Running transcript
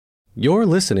You're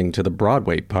listening to the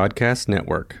Broadway Podcast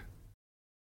Network.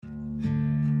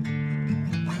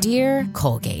 Dear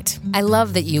Colgate, I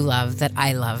love that you love that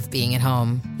I love being at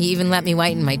home. You even let me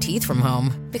whiten my teeth from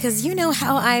home. Because you know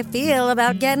how I feel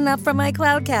about getting up from my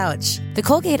cloud couch. The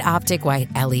Colgate Optic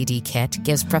White LED Kit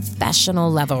gives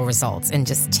professional-level results in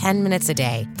just 10 minutes a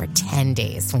day for 10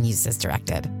 days when used as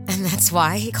directed. And that's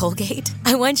why, Colgate,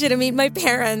 I want you to meet my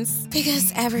parents.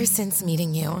 Because ever since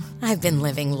meeting you, I've been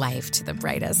living life to the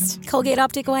brightest. Colgate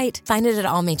Optic White. Find it at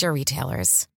all major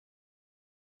retailers.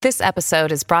 This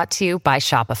episode is brought to you by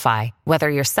Shopify.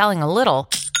 Whether you're selling a little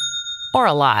or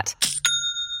a lot,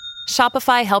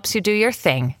 Shopify helps you do your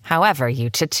thing, however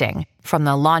you cha-ching. From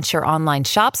the launch your online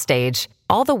shop stage,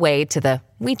 all the way to the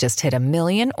we just hit 1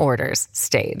 million orders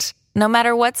stage. No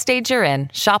matter what stage you're in,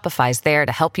 Shopify's there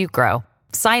to help you grow.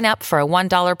 Sign up for a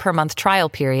 $1 per month trial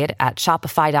period at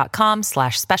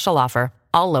shopify.com/special offer,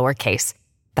 all lowercase.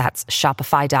 That's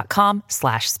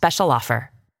shopify.com/special offer.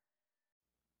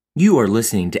 You are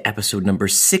listening to episode number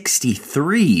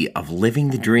 63 of Living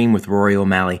the Dream with Rory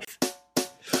O'Malley.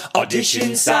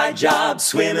 Audition, side job,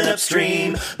 swimming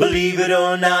upstream. Believe it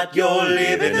or not, you're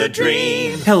living the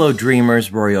dream. Hello,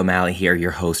 dreamers. Rory O'Malley here,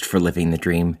 your host for Living the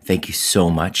Dream. Thank you so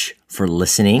much for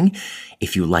listening.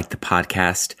 If you like the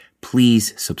podcast,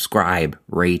 please subscribe,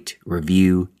 rate,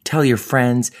 review, tell your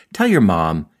friends, tell your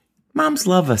mom. Moms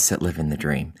love us at Living the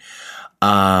Dream.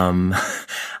 I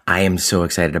am so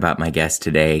excited about my guest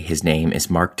today. His name is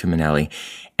Mark Tuminelli,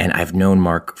 and I've known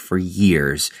Mark for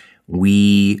years.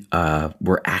 We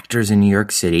were actors in New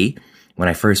York City when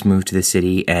I first moved to the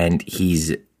city, and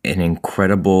he's an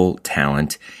incredible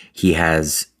talent. He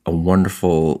has a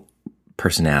wonderful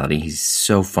personality. He's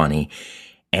so funny,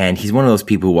 and he's one of those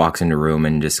people who walks into a room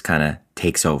and just kind of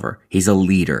takes over. He's a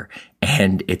leader,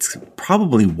 and it's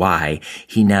probably why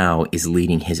he now is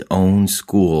leading his own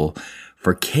school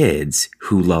for kids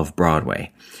who love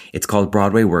Broadway. It's called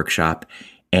Broadway Workshop,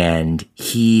 and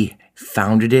he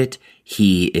founded it.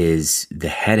 He is the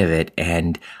head of it,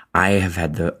 and I have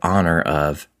had the honor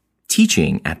of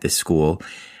teaching at this school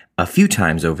a few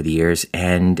times over the years,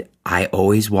 and I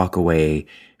always walk away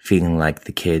feeling like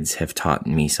the kids have taught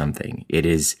me something. It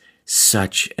is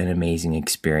such an amazing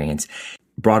experience.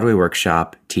 Broadway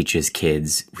Workshop teaches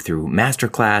kids through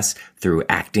masterclass, through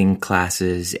acting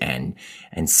classes and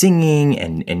singing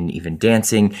and even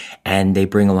dancing. And they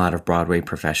bring a lot of Broadway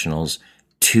professionals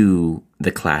to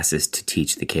the classes to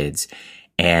teach the kids.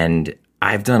 And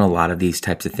I've done a lot of these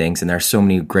types of things, and there are so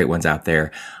many great ones out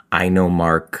there. I know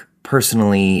Mark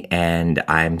personally, and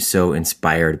I'm so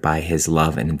inspired by his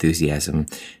love and enthusiasm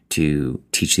to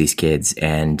teach these kids.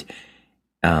 And,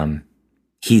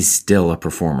 he's still a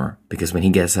performer, because when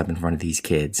he gets up in front of these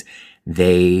kids,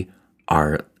 they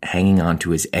are hanging on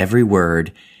to his every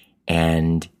word,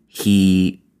 and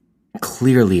he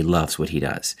clearly loves what he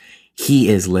does. He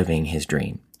is living his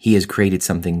dream. He has created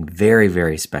something very,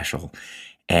 very special,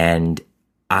 and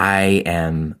I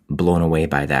am blown away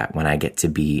by that when I get to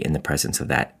be in the presence of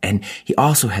that. And he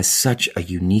also has such a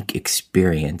unique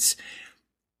experience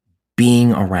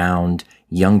being around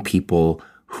young people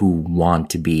who want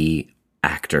to be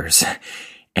actors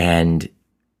and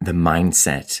the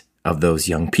mindset of those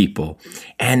young people.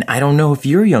 And I don't know if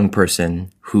you're a young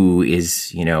person who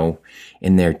is, in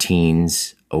their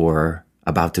teens or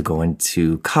about to go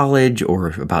into college or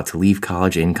about to leave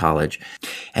college, in college,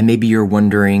 and maybe you're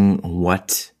wondering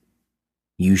what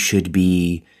you should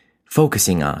be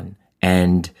focusing on.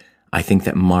 And I think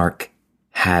that Mark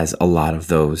has a lot of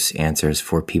those answers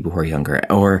for people who are younger.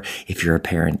 Or if you're a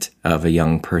parent of a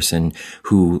young person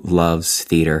who loves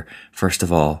theater, first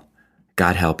of all,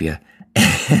 God help you.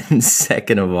 And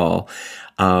second of all,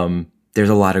 there's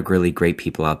a lot of really great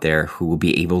people out there who will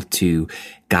be able to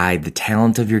guide the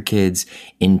talent of your kids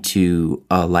into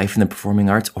a life in the performing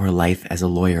arts or a life as a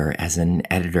lawyer, as an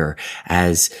editor,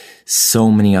 as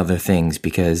so many other things.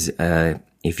 Because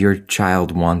if your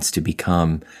child wants to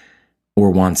become or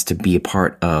wants to be a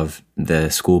part of the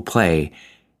school play,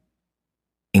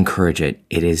 encourage it.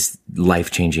 It is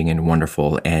life-changing and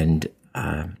wonderful. And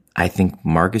I think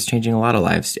Mark is changing a lot of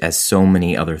lives, as so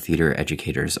many other theater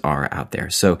educators are out there.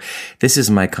 So this is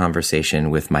my conversation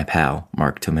with my pal,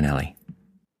 Mark Tuminelli.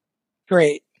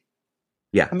 Great.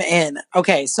 Yeah. I'm in.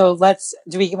 Okay, so when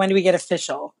do we get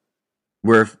official?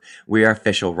 We are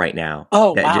official right now.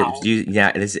 Oh, wow.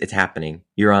 It's happening.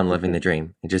 You're on Living the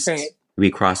Dream. Great. We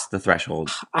crossed the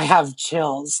threshold. I have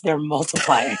chills. They're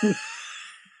multiplying.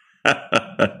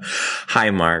 Hi,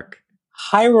 Mark.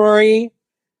 Hi, Rory.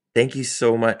 Thank you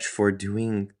so much for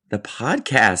doing the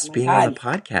podcast, being on the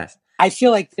podcast. I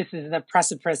feel like this is the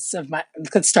precipice of my,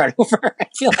 let's start over. I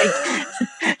feel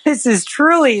like this is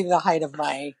truly the height of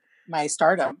my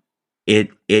stardom.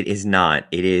 It is not.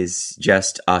 It is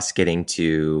just us getting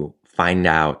to find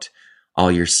out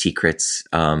all your secrets,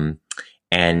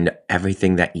 and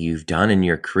everything that you've done in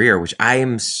your career, which I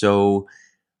am so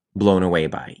blown away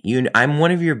by. I'm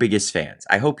one of your biggest fans.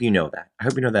 I hope you know that. I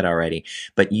hope you know that already.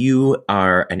 But you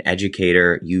are an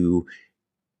educator. You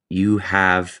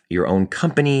have your own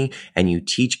company and you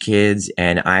teach kids.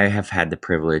 And I have had the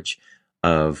privilege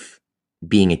of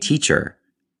being a teacher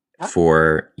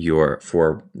for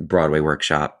Broadway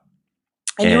Workshop.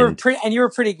 And you were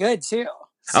pretty good too.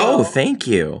 So thank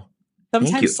you.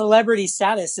 Sometimes celebrity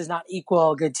status does not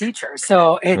equal a good teacher.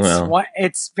 So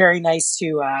it's very nice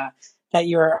to that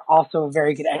you're also a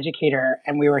very good educator,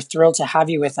 and we were thrilled to have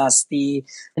you with us the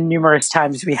numerous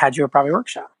times we had you at Broadway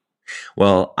Workshop.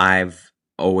 Well, I've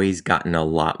always gotten a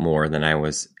lot more than I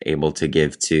was able to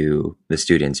give to the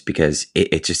students, because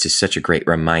it just is such a great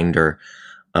reminder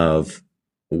of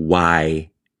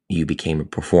why you became a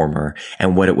performer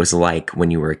and what it was like when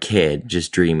you were a kid,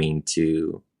 just dreaming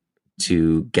to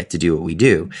get to do what we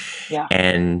do. Yeah.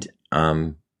 And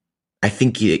I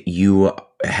think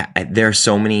there are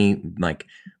so many like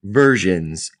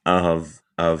versions of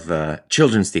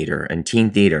children's theater and teen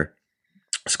theater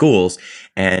schools,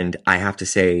 and I have to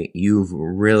say you've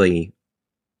really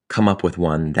come up with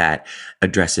one that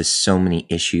addresses so many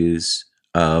issues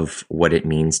of what it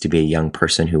means to be a young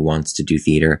person who wants to do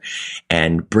theater,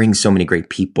 and brings so many great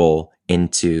people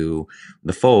into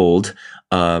the fold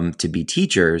to be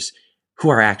teachers who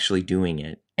are actually doing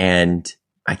it. And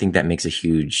I think that makes a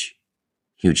huge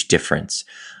difference.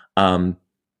 But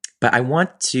I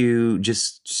want to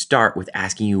just start with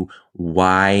asking you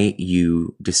why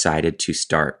you decided to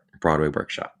start Broadway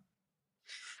Workshop.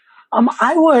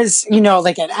 I was,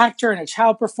 like an actor and a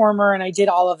child performer, and I did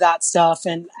all of that stuff.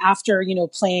 And after,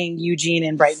 playing Eugene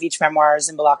in Bright Beach Memoirs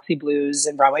and Biloxi Blues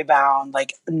and Broadway Bound,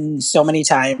 like so many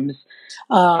times,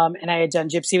 and I had done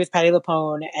Gypsy with Patti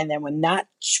LuPone. And then when that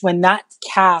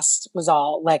cast was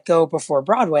all let go before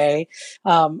Broadway,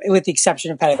 with the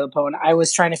exception of Patti LuPone, I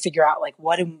was trying to figure out like,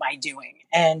 what am I doing?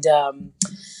 And,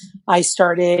 I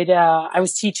started, I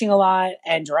was teaching a lot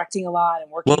and directing a lot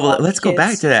and working. Well, let's go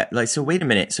back to that. Like, so wait a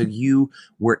minute. So you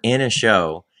were in a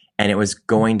show and it was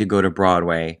going to go to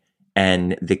Broadway,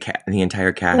 and the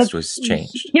entire cast was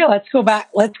changed. Yeah, let's go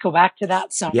back to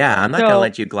that somewhere. Yeah, I'm not going to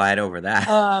let you glide over that.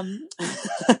 I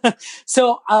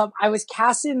was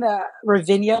cast in the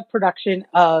Ravinia production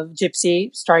of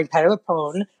Gypsy, starring Patti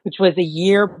LuPone, which was a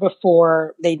year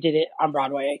before they did it on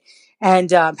Broadway.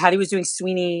 And Patti was doing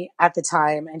Sweeney at the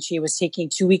time, and she was taking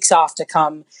 2 weeks off to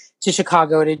come to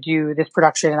Chicago to do this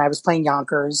production. And I was playing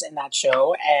Yonkers in that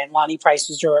show, and Lonnie Price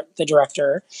was the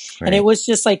director. Right. And it was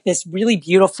just like this really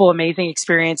beautiful, amazing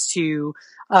experience to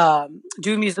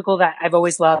do a musical that I've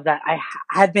always loved, that I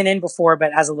had been in before,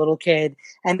 but as a little kid,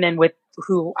 and then with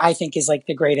who I think is like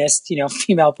the greatest,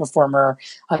 female performer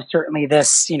of certainly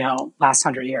this, last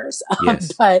 100 years.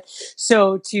 Yes. But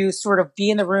so to sort of be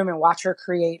in the room and watch her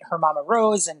create Her Mama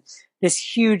Rose, and this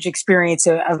huge experience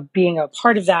of being a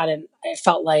part of that. And I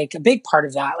felt like a big part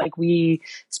of that. Like, we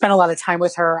spent a lot of time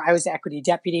with her. I was the equity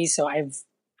deputy, so I have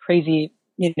crazy,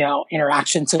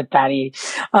 interactions with Patti.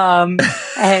 I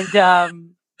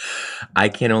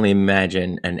can only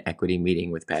imagine an equity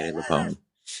meeting with Patti LuPone.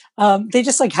 They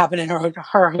just like happen in her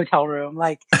hotel room.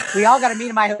 Like, we all got to meet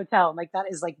in my hotel. And like, that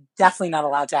is like definitely not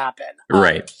allowed to happen.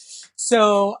 Right.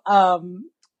 So,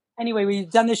 anyway, we've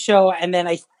done the show, and then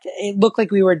it looked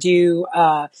like we were due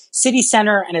City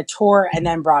Center and a tour, and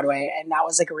then Broadway. And that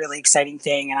was like a really exciting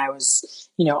thing. And I was,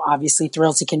 obviously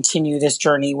thrilled to continue this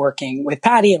journey working with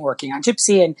Patti and working on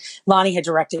Gypsy. And Lonnie had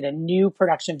directed a new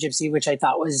production of Gypsy, which I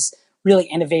thought was really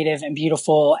innovative and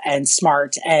beautiful and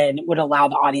smart, and would allow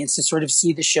the audience to sort of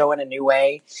see the show in a new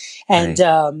way. And,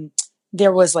 right.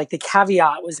 There was like the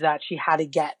caveat was that she had to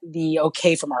get the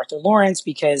okay from Arthur Lawrence,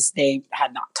 because they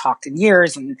had not talked in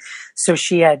years. And so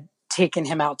she had taken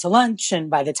him out to lunch. And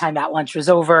by the time that lunch was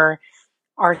over,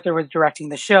 Arthur was directing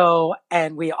the show,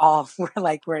 and we all were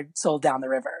like, we're sold down the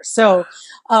river. So,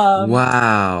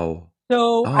 wow.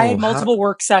 So I had multiple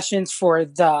work sessions for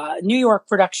the New York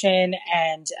production,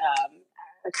 and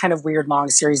a kind of weird long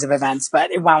series of events,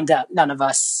 but it wound up, none of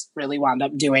us really wound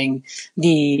up doing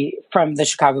from the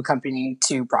Chicago company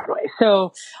to Broadway.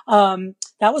 So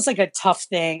that was like a tough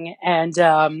thing. And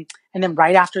then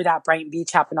right after that, Brighton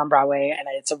Beach happened on Broadway, and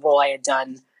it's a role I had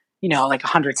done, like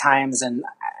 100 times, and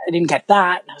I didn't get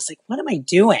that. And I was like, what am I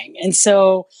doing? And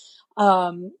so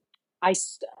I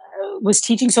was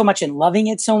teaching so much and loving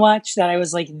it so much that I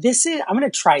was like, I'm going to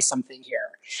try something here.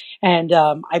 And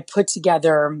I put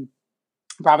together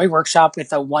Broadway workshop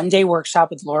with a 1-day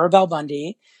workshop with Laura Bell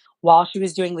Bundy while she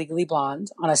was doing Legally Blonde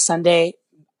on a Sunday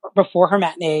before her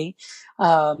matinee.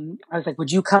 I was like,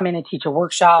 would you come in and teach a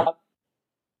workshop?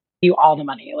 You all the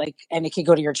money, like, and it could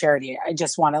go to your charity. I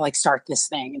just want to like start this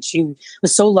thing. And she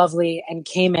was so lovely and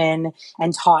came in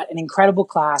and taught an incredible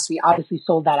class. We obviously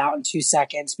sold that out in 2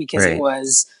 seconds because it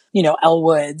was, Elle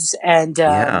Woods. And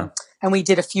we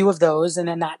did a few of those, and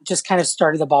then that just kind of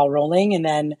started the ball rolling. And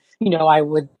then, I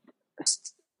would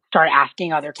start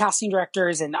asking other casting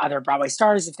directors and other Broadway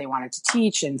stars if they wanted to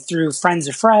teach, and through friends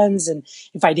of friends. And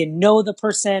if I didn't know the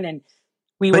person, and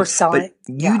we were selling.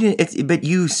 But you didn't. But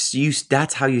you.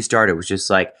 That's how you started. Was just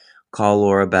like, call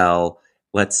Laura Bell.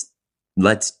 Let's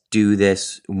do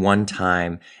this one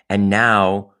time, and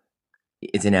now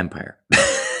it's an empire.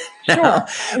 Sure.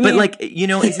 But like,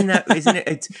 isn't it?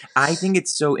 It's. I think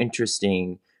it's so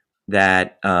interesting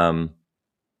that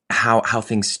how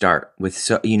things start with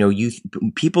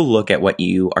people look at what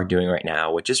you are doing right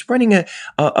now, which is running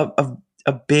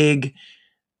a big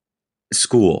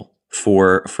school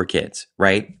for kids,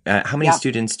 right? How many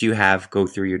students do you have go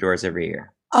through your doors every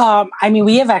year?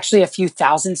 We have actually a few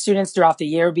thousand students throughout the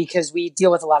year because we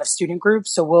deal with a lot of student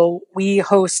groups. So we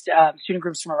host student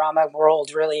groups from around the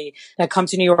world, really, that come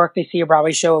to New York. They see a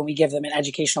Broadway show, and we give them an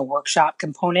educational workshop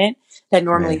component that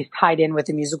normally is tied in with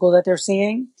the musical that they're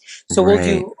seeing. So we'll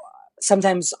do,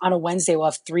 sometimes on a Wednesday, we'll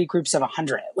have 3 groups of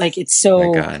 100. Like, it's so...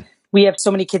 Oh my God. We have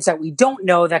so many kids that we don't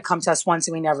know that come to us once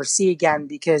and we never see again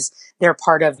because they're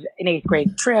part of an 8th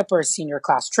grade trip or a senior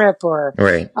class trip or,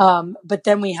 but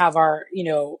then we have our,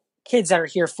 kids that are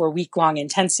here for week-long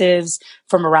intensives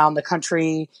from around the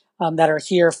country, that are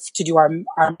here to do our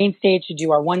main stage, to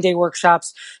do our 1-day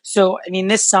workshops. So,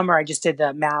 this summer I just did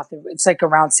the math. It's like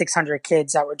around 600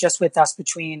 kids that were just with us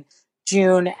between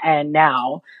June and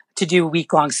now to do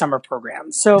week-long summer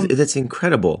programs. So that's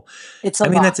incredible. It's a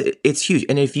lot. It's huge.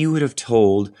 And if you would have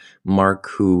told Mark,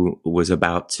 who was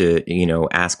about to,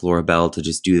 ask Laura Bell to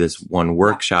just do this one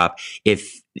workshop,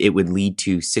 if it would lead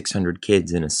to 600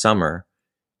 kids in a summer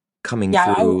coming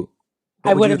through,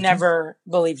 I would have never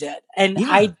believed it. And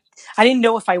I didn't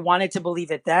know if I wanted to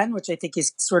believe it then, which I think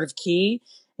is sort of key,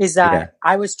 is that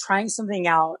I was trying something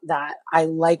out that I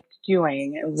liked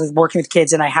doing. It was working with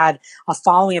kids, and I had a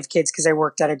following of kids because I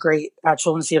worked at a great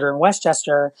children's theater in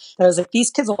Westchester. That I was like, these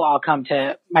kids will all come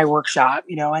to my workshop,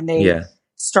 and they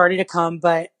started to come.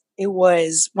 But it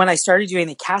was when I started doing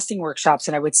the casting workshops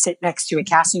and I would sit next to a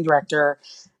casting director,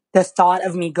 the thought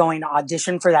of me going to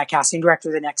audition for that casting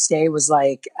director the next day was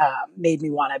like, made me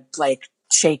want to like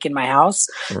shake in my house.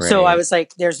 Right. So I was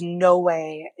like, there's no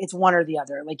way, it's one or the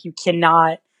other. Like, you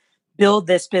cannot build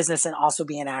this business and also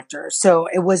be an actor. So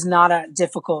it was not a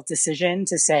difficult decision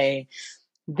to say,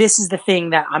 this is the thing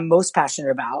that I'm most passionate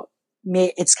about.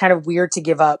 It's kind of weird to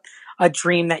give up a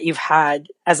dream that you've had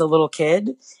as a little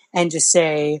kid and just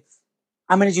say,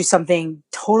 I'm going to do something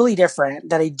totally different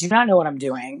that I do not know what I'm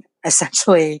doing,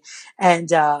 essentially, and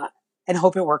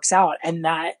hope it works out. And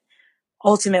that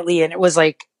ultimately, and it was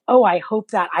like, oh, I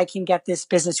hope that I can get this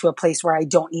business to a place where I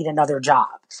don't need another job.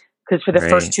 Because for the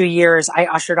first 2 years, I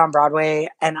ushered on Broadway,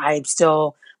 and I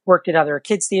still worked at other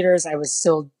kids' theaters. I was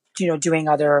still, doing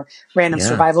other random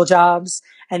survival jobs.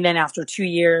 And then after 2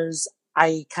 years,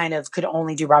 I kind of could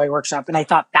only do Broadway workshop. And I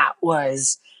thought that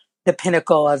was the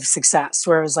pinnacle of success,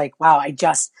 where it was like, wow, I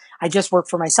just work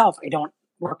for myself. I don't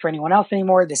work for anyone else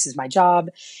anymore. This is my job.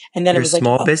 And then You're it was a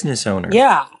small like, business owner.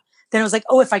 Yeah. Then it was like,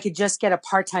 oh, if I could just get a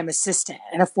part-time assistant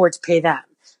and afford to pay them.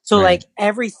 So like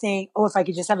everything, if I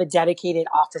could just have a dedicated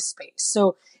office space.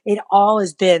 So it all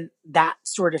has been that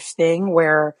sort of thing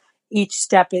where each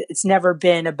step, it's never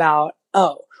been about,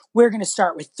 we're going to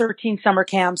start with 13 summer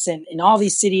camps in all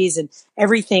these cities, and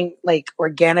everything like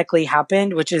organically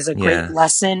happened, which is a great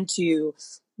lesson to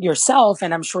yourself.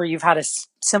 And I'm sure you've had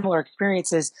similar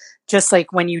experiences, just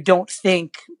like when you don't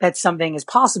think that something is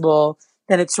possible,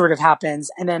 then it sort of happens.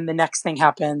 And then the next thing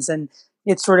happens, and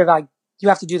it's sort of like, you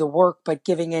have to do the work, but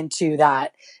giving into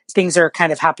that, things are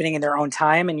kind of happening in their own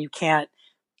time. And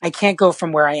I can't go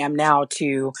from where I am now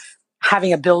to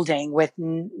having a building with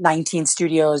 19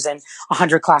 studios and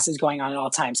 100 classes going on at all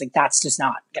times. Like, that's just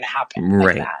not going to happen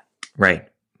like that. Right.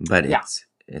 But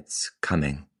it's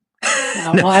coming.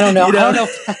 Well, I don't know. I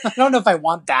don't know if I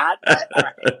want that. But, all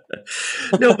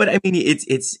right. No, but I mean,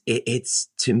 it's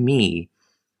to me,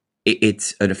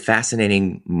 it's a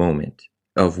fascinating moment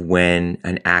of when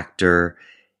an actor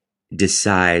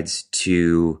decides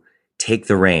to take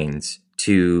the reins,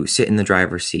 to sit in the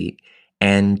driver's seat,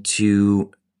 and to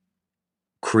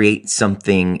create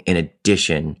something in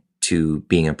addition to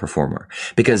being a performer.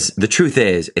 Because the truth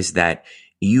is that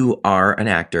you are an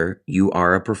actor, you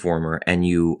are a performer, and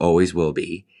you always will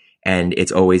be. And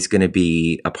it's always going to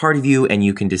be a part of you, and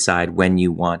you can decide when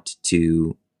you want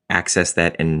to access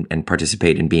that and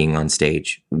participate in being on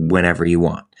stage whenever you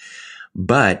want.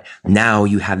 But now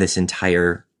you have this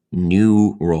entire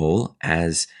new role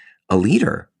as a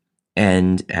leader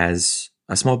and as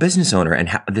a small business owner, and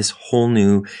this whole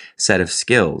new set of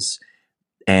skills.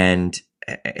 And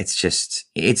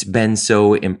it's been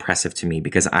so impressive to me,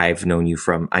 because I've known you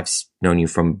from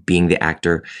being the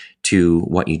actor to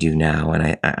what you do now.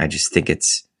 And I just think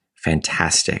it's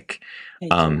fantastic.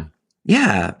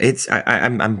 Yeah,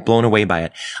 I'm blown away by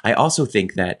it. I also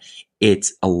think that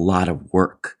it's a lot of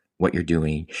work, what you're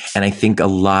doing. And I think a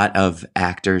lot of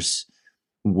actors,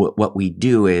 what we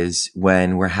do is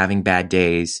when we're having bad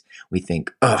days, we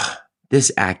think, ugh,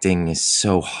 this acting is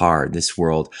so hard, this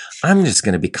world. I'm just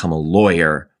going to become a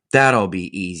lawyer. That'll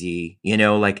be easy.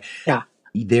 Yeah.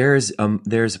 There's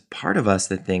a part of us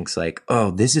that thinks like,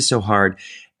 oh, this is so hard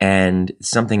and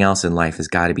something else in life has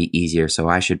got to be easier. So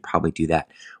I should probably do that.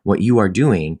 What you are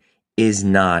doing is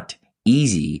not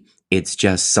easy. It's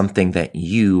just something that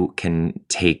you can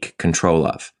take control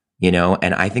of,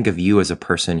 and I think of you as a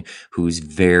person who's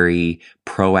very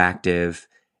proactive,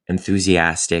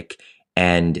 enthusiastic,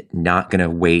 and not going to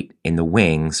wait in the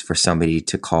wings for somebody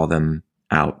to call them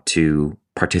out to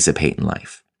participate in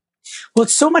life. Well,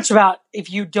 it's so much about,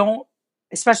 if you don't,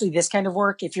 especially this kind of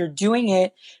work, if you're doing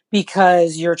it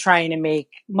because you're trying to make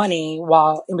money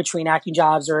while in between acting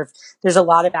jobs, or if there's a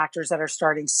lot of actors that are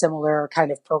starting similar kind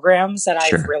of programs that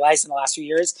I've realized in the last few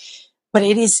years, but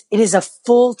it is a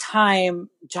full-time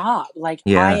job. Like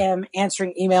I am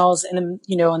answering emails in the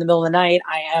middle of the night.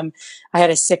 I had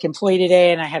a sick employee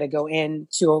today and I had to go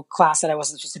into a class that I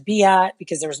wasn't supposed to be at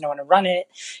because there was no one to run it.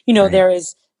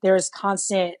 There is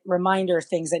constant reminder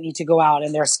things that need to go out,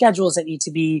 and there are schedules that need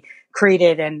to be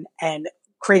created and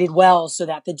created well so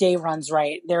that the day runs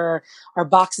right. There are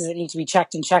boxes that need to be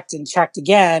checked and checked and checked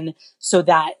again so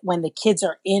that when the kids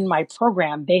are in my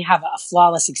program, they have a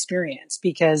flawless experience,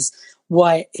 because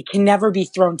it can never be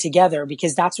thrown together,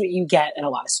 because that's what you get in a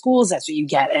lot of schools. That's what you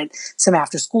get at some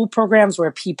after school programs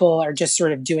where people are just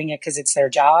sort of doing it because it's their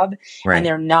job and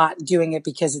they're not doing it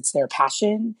because it's their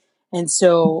passion. And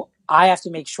so I have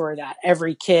to make sure that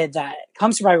every kid that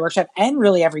comes to my workshop, and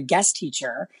really every guest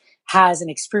teacher, has an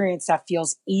experience that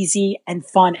feels easy and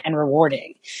fun and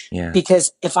rewarding. Yeah.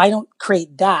 Because if I don't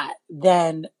create that,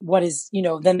 then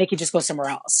then they could just go somewhere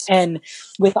else. And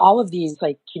with all of these,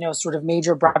 sort of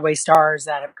major Broadway stars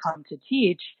that have come to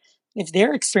teach, if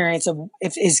their experience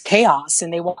is chaos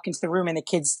and they walk into the room and the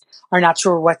kids are not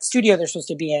sure what studio they're supposed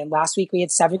to be in. Last week we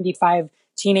had 75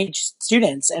 teenage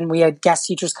students and we had guest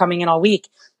teachers coming in all week.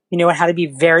 It had to be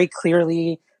very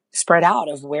clearly spread out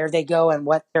of where they go and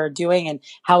what they're doing and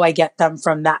how I get them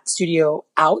from that studio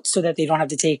out so that they don't have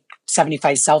to take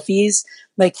 75 selfies.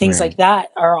 Things like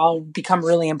that are all become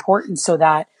really important so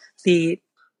that the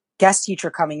guest teacher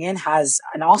coming in has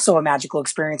also a magical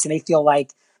experience and they feel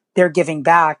like they're giving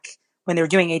back when they're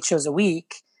doing 8 shows a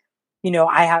week.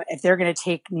 If they're going to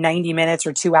take 90 minutes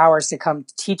or 2 hours to come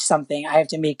teach something, I have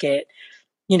to make it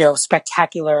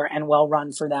spectacular and well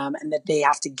run for them, and that they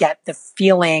have to get the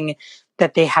feeling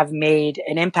that they have made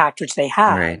an impact, which they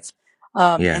have. Right.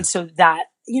 And so that,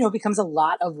 becomes a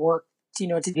lot of work,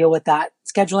 to deal with that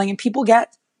scheduling, and people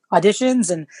get auditions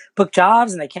and book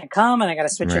jobs and they can't come and I got to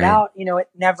switch it out. It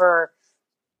never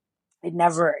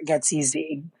gets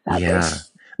easy. Yeah.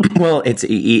 Well,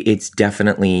 it's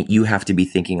definitely, you have to be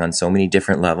thinking on so many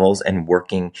different levels and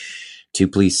working to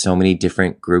please so many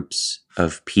different groups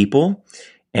of people.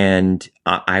 And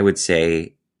I would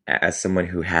say, as someone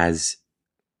who has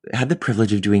had the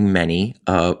privilege of doing many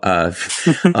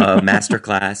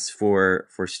masterclass for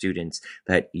students,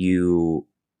 that you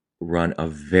run a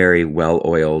very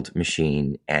well-oiled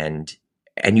machine, and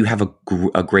you have a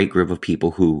great group of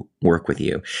people who work with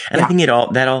you. And I think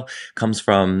that all comes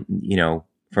from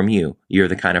from you. You're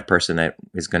the kind of person that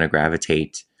is going to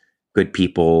gravitate good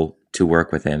people to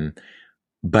work with him.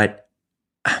 But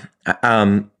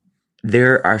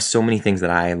there are so many things that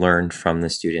I learned from the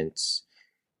students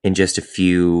in just a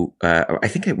few. I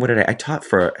think I taught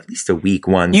for at least a week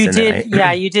once. You did,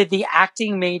 you did the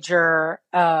acting major.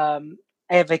 I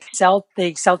have the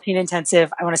Excel Teen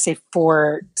Intensive. I want to say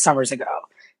 4 summers ago.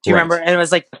 Do you remember? And it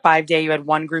was like a 5-day. You had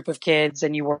one group of kids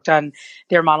and you worked on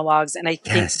their monologues. And I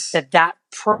think that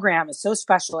program is so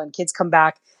special. And kids come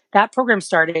back. That program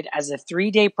started as a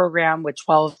 3-day program with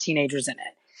 12 teenagers in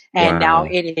it. And now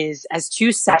it is as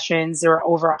 2 sessions. There are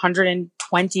over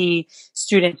 120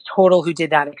 students total who did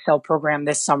that Excel program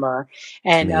this summer.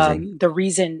 And the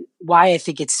reason why I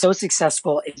think it's so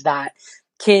successful is that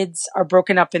kids are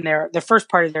broken up in the first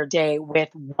part of their day with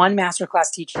one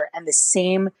masterclass teacher and the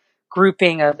same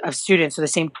grouping of students, so the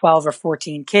same 12 or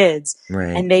 14 kids,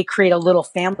 Right. and they create a little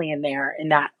family in there in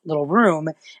that little room.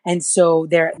 And so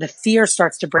the fear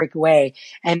starts to break away.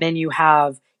 And then you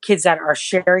have kids that are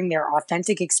sharing their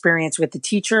authentic experience with the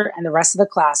teacher and the rest of the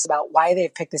class about why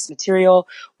they've picked this material,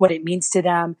 what it means to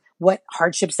them, what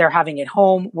hardships they're having at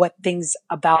home, what things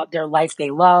about their life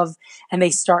they love, and they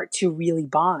start to really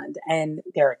bond. And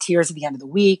there are tears at the end of the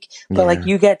week, but like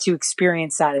you get to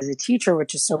experience that as a teacher,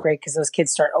 which is so great because those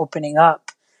kids start opening up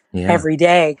every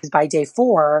day. Because by day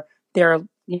 4, they're,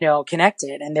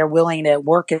 connected and they're willing to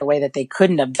work in a way that they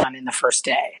couldn't have done in the first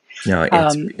day. No,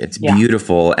 it's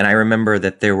beautiful. And I remember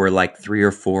that there were like 3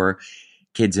 or 4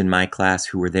 kids in my class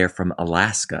who were there from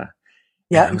Alaska.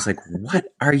 Yeah. I was like, what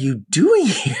are you doing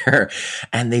here?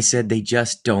 And they said they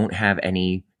just don't have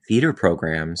any theater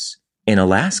programs in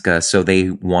Alaska. So they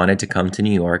wanted to come to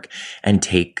New York and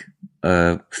take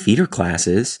theater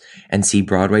classes and see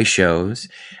Broadway shows.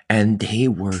 And they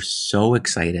were so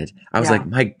excited. I was like,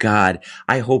 my God,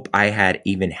 I hope I had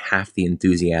even half the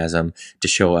enthusiasm to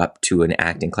show up to an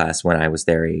acting class when I was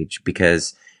their age,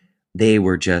 because they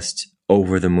were just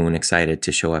over the moon excited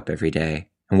to show up every day.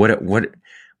 And what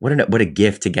a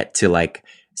gift to get to like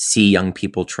see young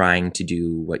people trying to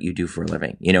do what you do for a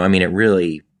living. I mean, it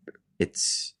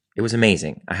was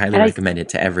amazing. I highly recommend it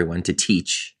to everyone to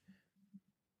teach.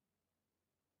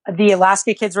 The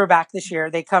Alaska kids were back this year.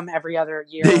 They come every other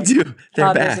year. They do. They're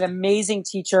back. There's an amazing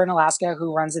teacher in Alaska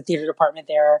who runs the theater department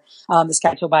there, this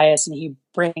guy Tobias, and he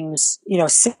brings,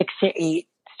 6 to 8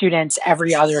 students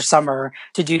every other summer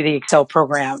to do the Excel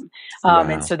program.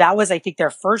 And so that was, I think, their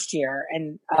first year,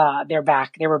 and they're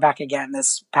back. They were back again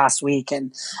this past week,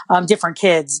 and different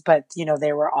kids, but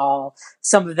they were all,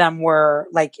 some of them were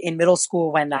like in middle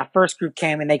school when that first group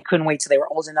came, and they couldn't wait till they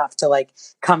were old enough to like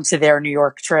come to their New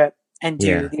York trip and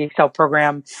do the Excel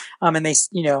program. And they,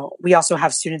 we also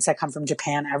have students that come from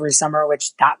Japan every summer,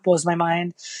 which that blows my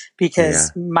mind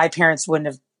because my parents wouldn't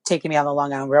have taken me on the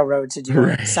Long Island Railroad to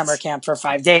do summer camp for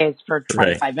 5 days for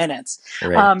 25 minutes.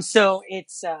 So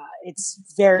it's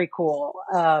very cool,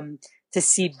 to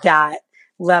see that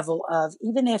level of,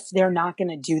 even if they're not going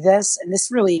to do this, and this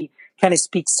really kind of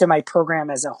speaks to my program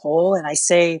as a whole. And I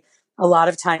say a lot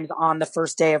of times on the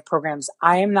first day of programs,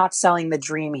 I am not selling the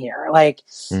dream here. Like,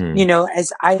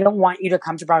 as I don't want you to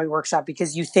come to Broadway Workshop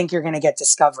because you think you're going to get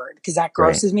discovered, because that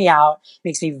grosses me out,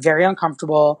 makes me very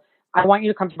uncomfortable. I want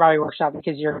you to come to Broadway Workshop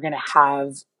because you're going to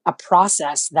have a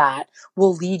process that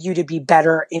will lead you to be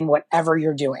better in whatever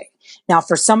you're doing. Now,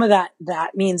 for some of that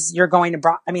means you're going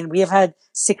to, we have had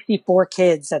 64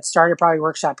 kids that started Broadway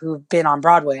Workshop who've been on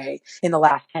Broadway in the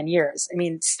last 10 years.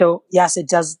 So yes, it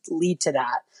does lead to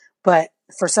that. But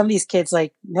for some of these kids,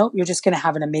 like, nope, you're just going to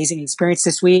have an amazing experience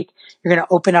this week. You're going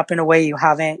to open up in a way you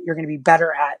haven't. You're going to be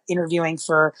better at interviewing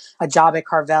for a job at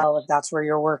Carvel if that's where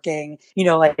you're working.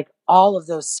 Like all of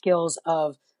those skills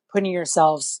of putting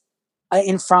yourselves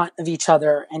in front of each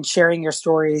other and sharing your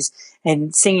stories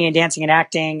and singing and dancing and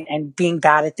acting and being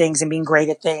bad at things and being great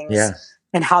at things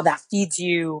and how that feeds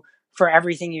you for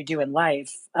everything you do in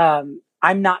life.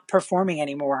 I'm not performing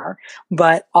anymore,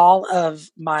 but all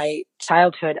of my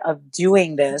childhood of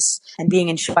doing this and being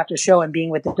in show after show and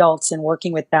being with adults and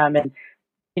working with them and,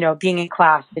 being in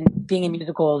class and being in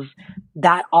musicals,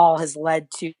 that all has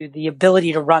led to the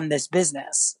ability to run this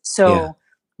business. So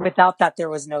without that, there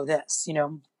was no this,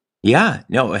 Yeah,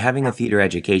 no, having a theater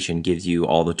education gives you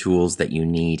all the tools that you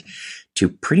need to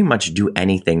pretty much do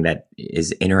anything that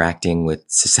is interacting with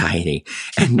society.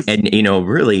 And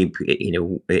really,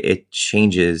 it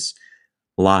changes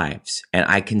lives. And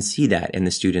I can see that in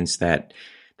the students that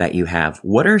you have.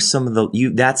 What are some of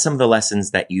that's some of the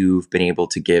lessons that you've been able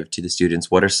to give to the students?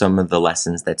 What are some of the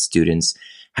lessons that students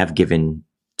have given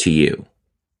to you?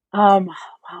 I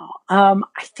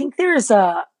think there's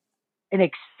an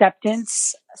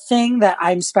acceptance thing that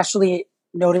I'm especially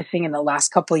noticing in the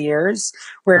last couple of years,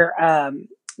 where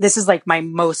this is like my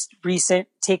most recent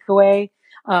takeaway,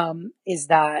 is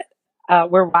that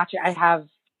I have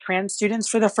trans students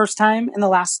for the first time in the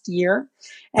last year,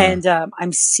 and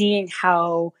I'm seeing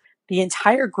how the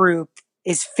entire group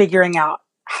is figuring out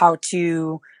how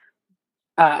to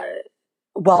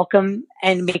welcome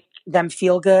and make them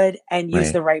feel good and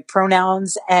use the right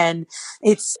pronouns. And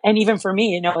even for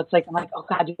me, it's like, I'm like, oh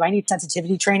God, do I need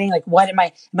sensitivity training? Like, what am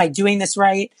I doing this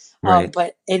right?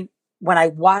 But when I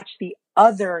watch the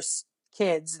other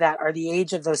kids that are the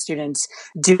age of those students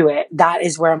do it, that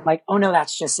is where I'm like, oh no,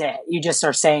 that's just it. You just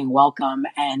are saying welcome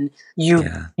and you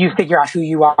figure out who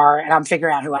you are and I'm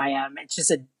figuring out who I am. It's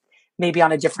just maybe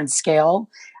on a different scale.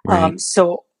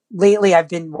 So lately I've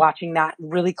been watching that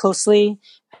really closely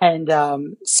and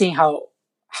seeing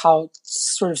how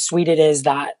sort of sweet it is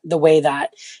that the way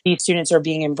that these students are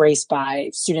being embraced by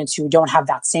students who don't have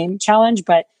that same challenge,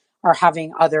 but are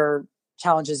having other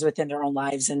challenges within their own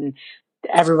lives. And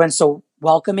everyone's so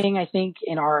welcoming, I think,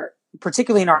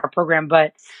 particularly in our program.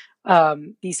 But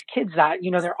these kids that,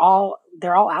 you know, they're all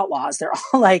outlaws. They're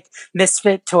all like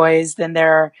misfit toys. Then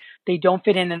they don't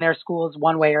fit in their schools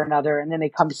one way or another. And then they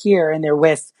come here and they're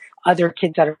with other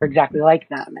kids that are exactly like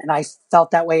them. And I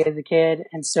felt that way as a kid.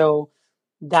 And so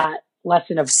that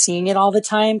lesson of seeing it all the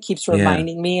time keeps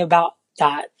reminding me about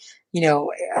that, you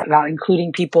know, about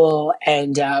including people.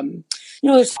 And, you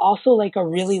know, there's also like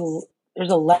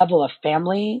there's a level of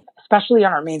family, especially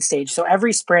on our main stage. So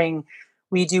every spring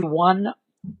we do one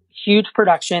huge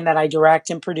production that I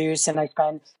direct and produce, and I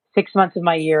spend 6 months of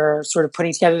my year sort of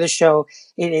putting together the show.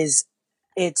 It's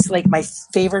like my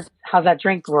favorite. How's that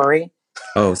drink, Rory?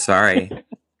 Oh, sorry.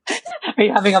 Are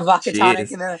you having a vodka tonic?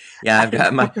 Yeah, I've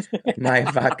got my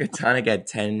vodka tonic at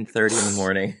 10:30 in the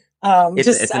morning.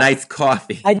 It's a nice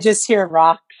coffee. I just hear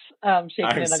rocks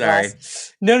shaking in the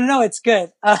glass. No, it's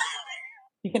good.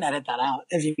 You can edit that out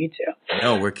if you need to.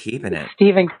 No, we're keeping it.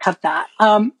 Steven, cut that.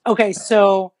 Okay,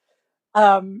 so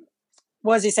what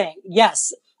was he saying?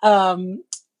 Yes.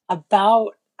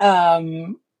 About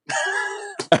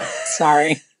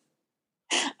sorry.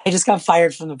 I just got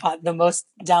fired from the most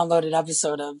downloaded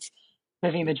episode of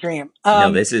Living the Dream.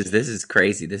 No, this is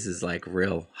crazy. This is like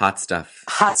real hot stuff.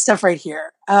 Hot stuff right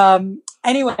here.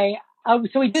 Anyway,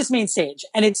 so we do this main stage,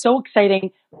 and it's so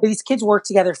exciting. These kids work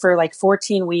together for like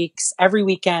 14 weeks every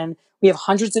weekend. We have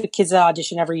hundreds of kids that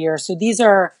audition every year. So these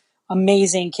are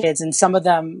amazing kids, and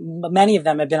many of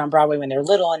them have been on Broadway when they're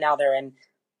little, and now they're in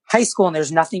high school, and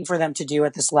there's nothing for them to do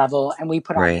at this level. And we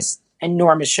put on this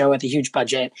enormous show with a huge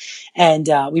budget, and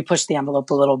we push the envelope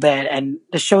a little bit, and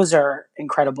the shows are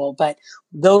incredible. But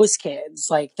those kids,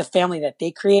 like the family that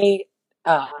they create,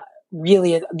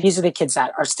 really, these are the kids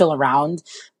that are still around.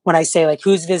 When I say like,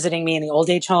 who's visiting me in the old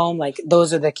age home, like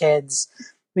those are the kids,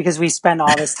 because we spend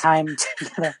all this time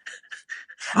together.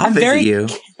 I'll visit you.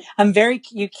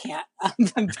 You can't.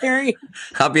 I'm very.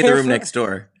 I'll be in the room next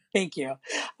door. Thank you.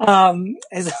 I'm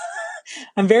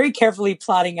very carefully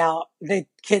plotting out the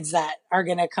kids that are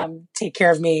going to come take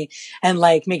care of me and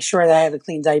like make sure that I have a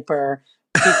clean diaper,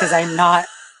 because I'm not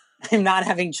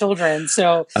having children.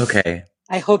 So okay.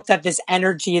 I hope that this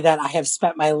energy that I have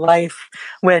spent my life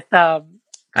with, I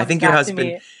think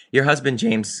your husband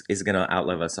James is going to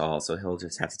outlive us all. So he'll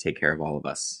just have to take care of all of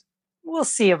us. We'll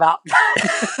see about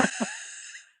that.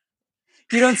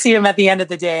 You don't see him at the end of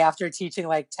the day after teaching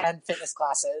like 10 fitness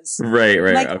classes. Right.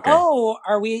 Like, okay. Oh,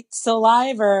 are we still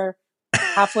alive or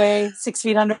halfway, 6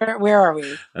 feet under? Where are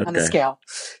we on the scale?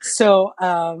 So,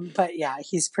 but yeah,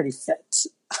 he's pretty fit.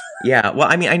 Yeah. Well,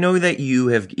 I mean, I know that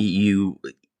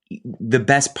the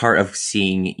best part of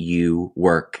seeing you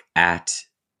work at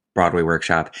Broadway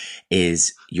Workshop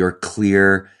is your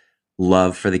clear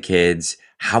love for the kids,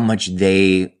 how much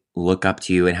they look up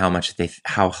to you, and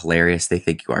how hilarious they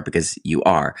think you are, because you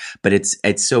are. But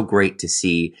it's so great to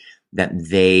see that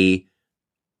they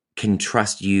can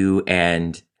trust you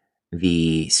and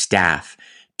the staff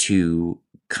to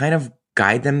kind of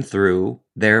guide them through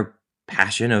their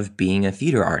passion of being a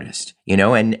theater artist, you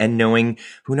know, and knowing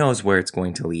who knows where it's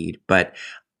going to lead. But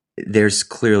there's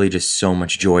clearly just so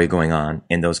much joy going on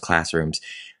in those classrooms.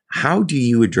 How do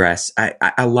you address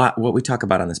a lot what we talk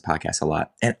about on this podcast a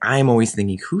lot? And I'm always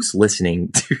thinking, who's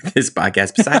listening to this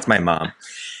podcast besides my mom?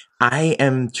 I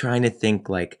am trying to think,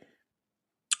 like,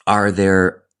 are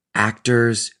there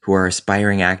actors who are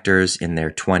aspiring actors in their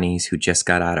 20s who just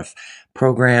got out of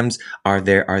programs? Are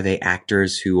they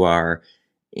actors who are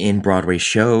in Broadway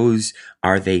shows?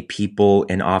 Are they people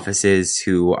in offices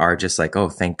who are just like, oh,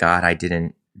 thank God I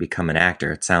didn't become an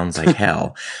actor. It sounds like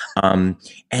hell. And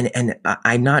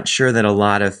I'm not sure that a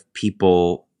lot of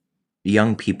people,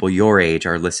 young people your age,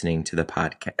 are listening to the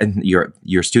podcast,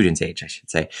 your students' age, I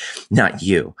should say, not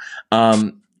you.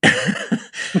 That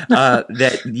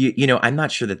you know, I'm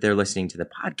not sure that they're listening to the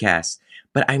podcast,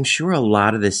 but I'm sure a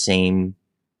lot of the same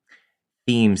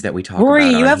themes that we talk Rory,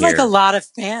 about. You have here. like a lot of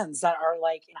fans that are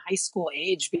like in high school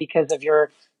age because of your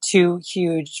 2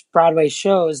 huge Broadway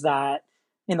shows that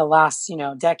in the last,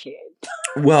 decade.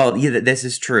 Well, yeah, this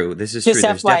is true. This is just true.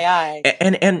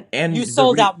 FYI. And you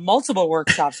sold out multiple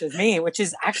workshops with me, which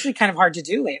is actually kind of hard to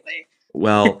do lately.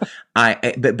 Well,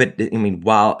 but I mean,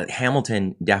 while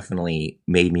Hamilton definitely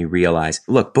made me realize,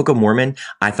 look, Book of Mormon,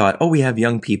 I thought, oh, we have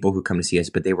young people who come to see us,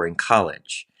 but they were in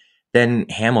college. Then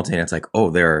Hamilton, it's like, oh,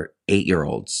 they're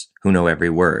 8-year-olds who know every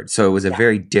word. So it was a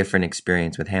very different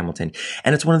experience with Hamilton.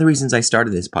 And it's one of the reasons I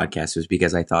started this podcast, was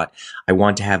because I thought I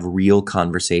want to have real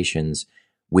conversations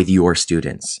with your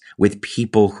students, with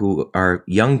people who are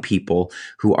young people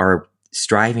who are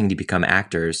striving to become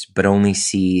actors, but only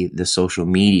see the social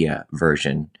media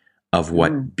version of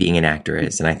what being an actor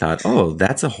is. And I thought, oh,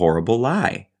 that's a horrible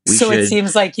lie. It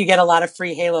seems like you get a lot of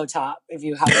free Halo Top if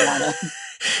you have a lot of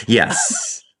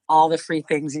yes, all the free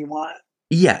things you want.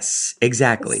 Yes,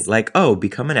 exactly. Like, oh,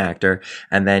 become an actor,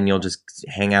 and then you'll just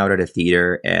hang out at a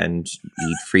theater and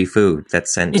eat free food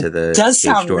that's sent to the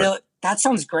stage door. That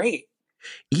sounds great.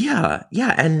 Yeah,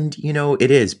 and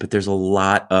it is, but there's a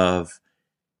lot of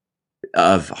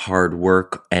hard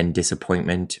work and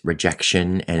disappointment,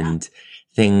 rejection, and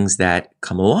things that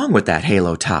come along with that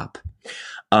Halo Top.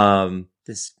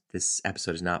 This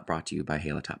episode is not brought to you by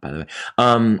Halo Top, by the way.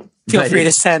 Feel free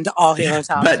to send all Halo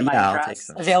Tops to my I'll address. take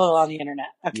some. Available on the internet.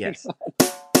 Okay. Yes.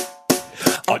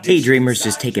 Hey Dreamers,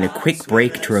 just taking a quick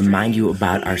break to remind you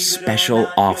about our special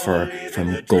offer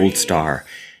from Gold Star.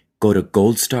 Go to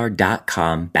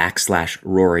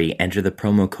goldstar.com/Rory, enter the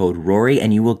promo code Rory,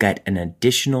 and you will get an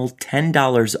additional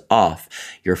 $10 off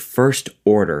your first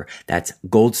order. That's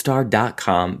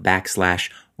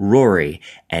goldstar.com/Rory,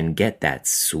 and get that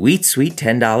sweet, sweet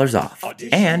 $10 off.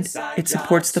 And it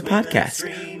supports the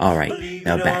podcast. All right,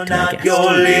 now back to my guest.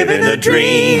 You're living a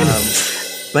dream.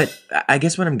 But I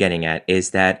guess what I'm getting at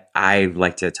is that I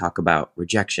like to talk about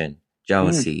rejection,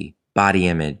 jealousy, body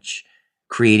image,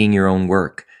 creating your own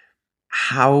work.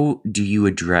 How do you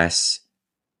address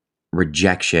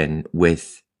rejection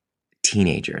with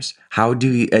teenagers? How do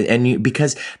you,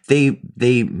 because they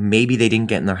maybe they didn't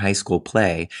get in their high school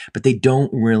play, but they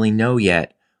don't really know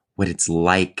yet what it's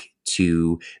like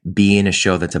to be in a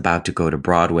show that's about to go to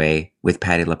Broadway with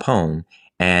Patti LuPone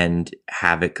and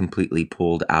have it completely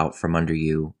pulled out from under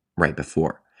you right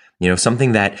before.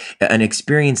 Something that, an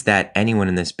experience that anyone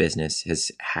in this business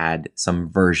has had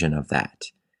some version of that.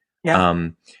 Yeah.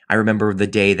 I remember the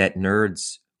day that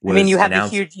Nerds was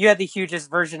announced. You had the hugest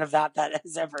version of that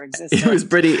has ever existed.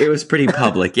 It was pretty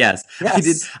public. Yes.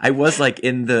 Yes. I was like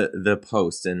in the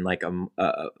post, and like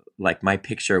my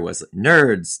picture was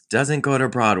Nerds doesn't go to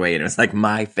Broadway, and it was like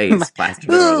my face plastered.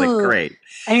 I was like, great.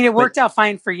 I mean, it worked out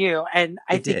fine for you, and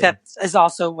I think that is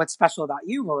also what's special about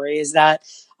you, Rory, is that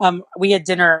we had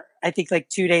dinner, I think, like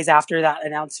 2 days after that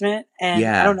announcement, and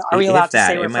I don't know, are we allowed to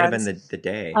say we're friends? It might have been the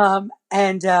day.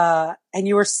 And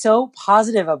you were so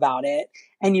positive about it,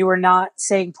 and you were not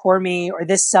saying poor me or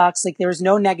this sucks. Like, there was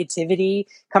no negativity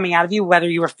coming out of you, whether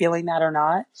you were feeling that or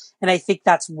not. And I think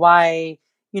that's why,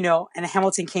 and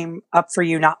Hamilton came up for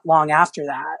you not long after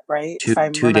that, right?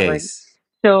 2 days.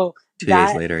 So 2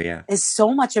 days later, is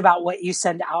so much about what you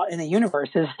send out in the universe,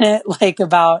 isn't it? Like,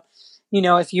 about,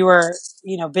 if you were,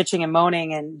 bitching and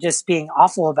moaning and just being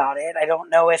awful about it,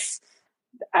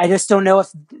 I just don't know if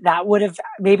that would have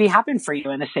maybe happened for you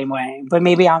in the same way, but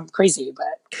maybe I'm crazy. But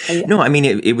no, I mean,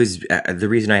 it was the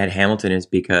reason I had Hamilton is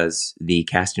because the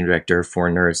casting director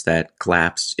for Nerds that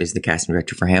collapsed is the casting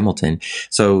director for Hamilton.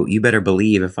 So you better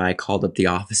believe if I called up the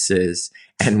offices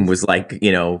and was like,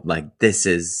 like, this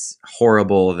is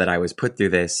horrible that I was put through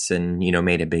this, and,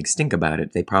 made a big stink about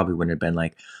it, they probably wouldn't have been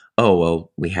like, oh, well,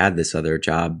 we had this other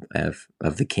job of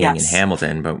the king in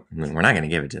Hamilton, but we're not going to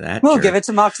give it to that. We'll give it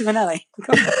to Mark Simonelli.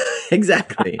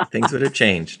 Exactly. Things would have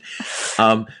changed.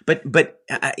 But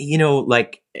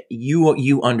like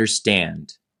you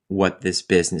understand what this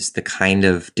business, the kind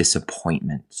of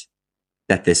disappointment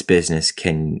that this business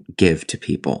can give to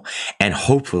people. And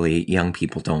hopefully young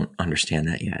people don't understand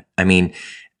that yet. I mean,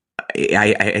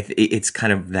 it's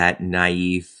kind of that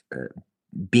naive,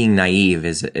 being naive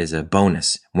is a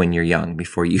bonus when you're young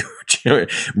before you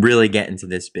really get into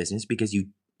this business, because you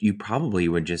probably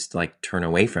would just like turn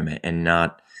away from it and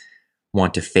not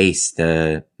want to face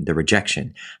the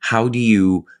rejection. How do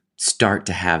you start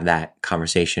to have that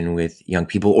conversation with young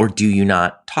people, or do you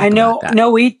not talk about that?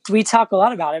 No, we talk a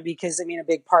lot about it, because I mean, a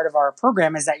big part of our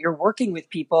program is that you're working with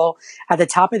people at the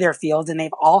top of their field, and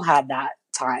they've all had that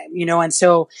time, and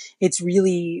so it's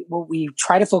really what we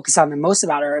try to focus on the most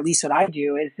about, or at least what I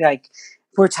do, is like,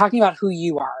 we're talking about who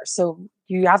you are. So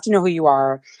you have to know who you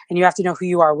are, and you have to know who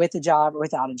you are with a job or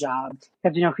without a job. You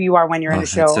have to know who you are when you're in the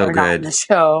show or not in the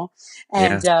show.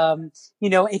 And,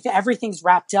 if everything's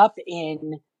wrapped up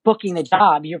in booking the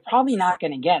job, you're probably not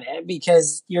going to get it,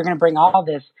 because you're going to bring all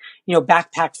this,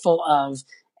 backpack full of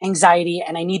anxiety,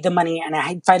 and I need the money, and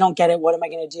if I don't get it, what am I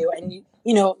going to do? And,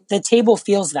 the table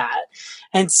feels that.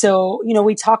 And so,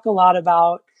 we talk a lot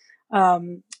about,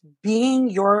 being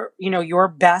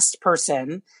your best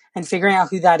person and figuring out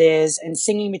who that is and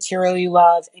singing material you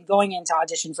love and going into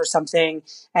audition for something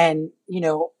and,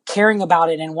 caring about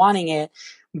it and wanting it,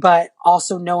 but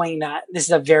also knowing that this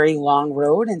is a very long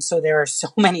road. And so there are so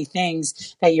many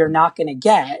things that you're not going to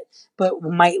get, but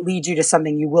might lead you to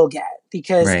something you will get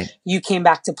because you came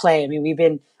back to play. I mean, we've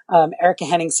been, Erica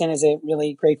Henningsen is a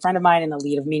really great friend of mine and the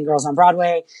lead of Mean Girls on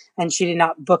Broadway. And she did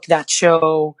not book that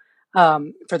show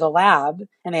for the lab,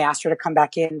 and they asked her to come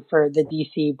back in for the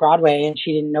DC Broadway, and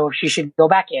she didn't know if she should go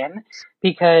back in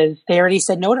because they already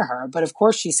said no to her. But of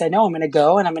course she said, no, I'm going to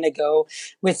go, and I'm going to go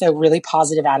with a really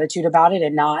positive attitude about it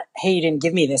and not, hey, you didn't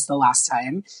give me this the last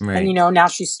time. Right. And, now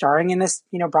she's starring in this,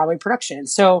 Broadway production.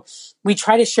 So we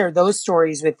try to share those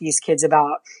stories with these kids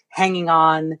about hanging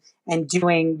on and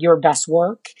doing your best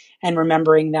work and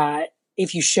remembering that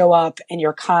if you show up and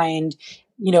you're kind,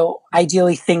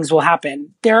 ideally things will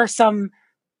happen. There are some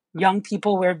young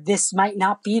people where this might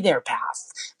not be their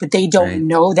path, but they don't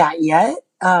know that yet.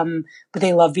 But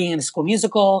they love being in a school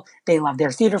musical. They love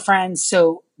their theater friends.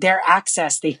 So their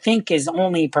access, they think, is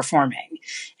only performing.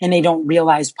 And they don't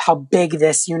realize how big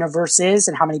this universe is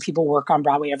and how many people work on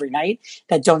Broadway every night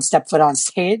that don't step foot on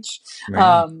stage.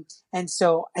 Right. And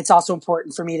so it's also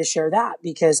important for me to share that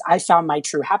because I found my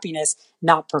true happiness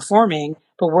not performing,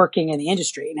 but working in the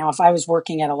industry. Now, if I was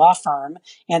working at a law firm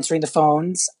answering the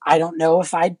phones, I don't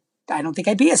think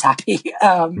I'd be as happy.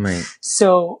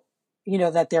 So,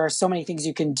 that there are so many things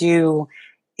you can do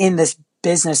in this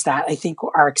business that I think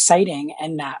are exciting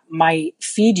and that might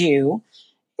feed you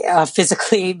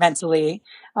physically, mentally,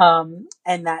 and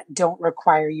that don't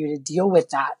require you to deal with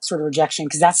that sort of rejection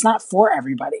because that's not for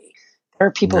everybody. There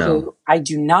are people who I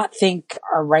do not think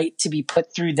are right to be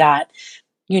put through that,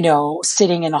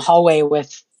 sitting in a hallway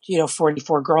with,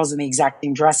 44 girls in the exact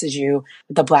same dress as you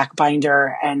with the black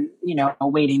binder and,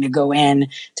 waiting to go in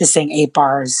to sing 8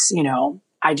 bars.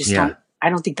 I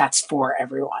don't think that's for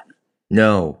everyone.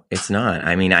 No, it's not.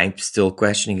 I mean, I'm still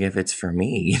questioning if it's for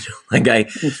me.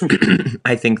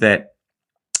 I think that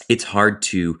it's hard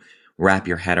to wrap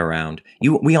your head around.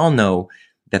 We all know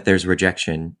that there's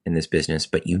rejection in this business,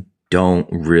 but you don't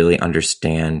really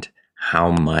understand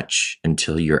how much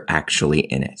until you're actually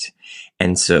in it.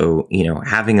 And so,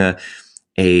 having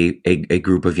a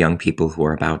group of young people who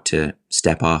are about to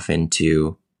step off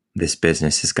into this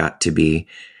business has got to be,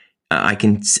 I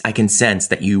can sense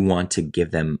that you want to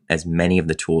give them as many of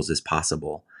the tools as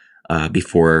possible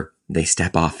before they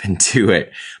step off into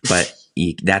it. But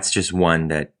that's just one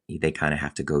that they kind of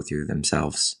have to go through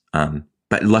themselves.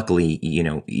 But luckily,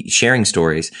 sharing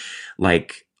stories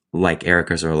like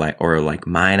Erica's or like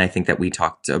mine, I think that we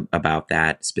talked about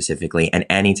that specifically. And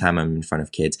anytime I'm in front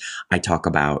of kids, I talk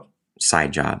about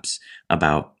side jobs,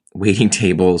 about waiting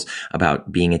tables,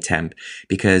 about being a temp,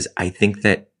 because I think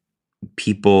that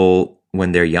people,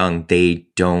 when they're young, they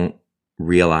don't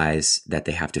realize that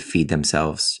they have to feed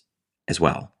themselves as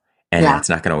well. And that's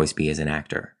not going to always be as an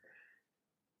actor.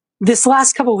 This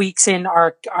last couple of weeks in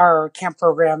our camp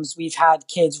programs, we've had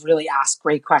kids really ask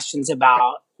great questions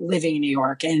about living in New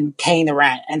York and paying the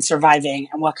rent and surviving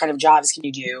and what kind of jobs can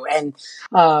you do. And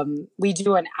we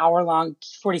do an hour-long,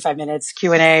 45 minutes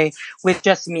Q&A with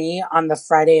just me on the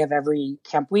Friday of every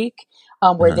camp week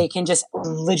where they can just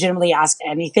legitimately ask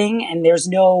anything. And there's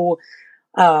no,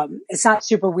 it's not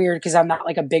super weird because I'm not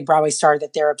like a big Broadway star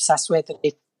that they're obsessed with, that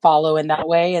they follow in that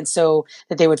way. And so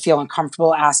that they would feel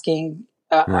uncomfortable asking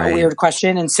a weird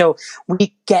question. And so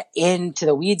we get into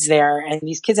the weeds there, and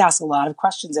these kids ask a lot of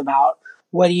questions about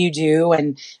what do you do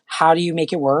and how do you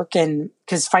make it work? And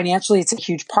because financially it's a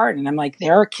huge part. And I'm like,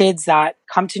 there are kids that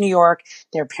come to New York,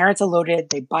 their parents are loaded,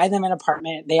 they buy them an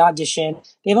apartment, they audition,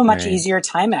 they have a much easier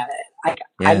time at it.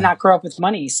 I did not grow up with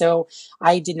money, so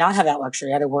I did not have that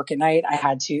luxury. I had to work at night. I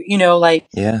had to, I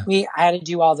had to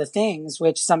do all the things,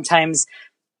 which sometimes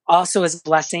also is a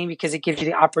blessing because it gives you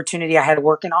the opportunity. I had to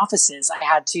work in offices. I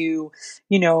had to,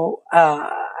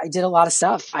 I did a lot of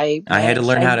stuff. I had to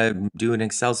learn how to do an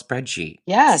Excel spreadsheet.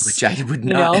 Yes. Which I would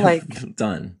not have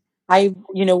done. I,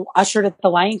 ushered at the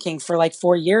Lion King for like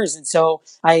 4 years. And so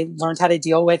I learned how to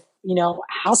deal with,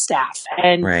 house staff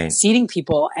and seating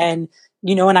people and,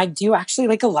 and I do actually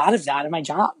like a lot of that in my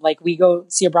job. Like we go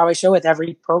see a Broadway show with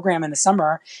every program in the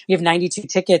summer. We have 92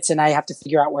 tickets and I have to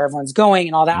figure out where everyone's going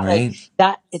and all that. Like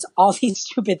that, it's all these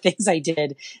stupid things I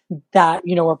did that,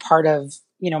 were part of,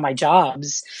 my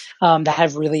jobs, that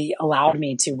have really allowed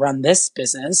me to run this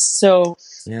business. So,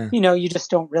 you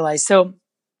just don't realize. So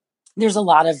there's a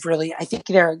lot of really, I think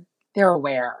they're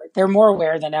aware. They're more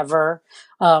aware than ever.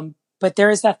 But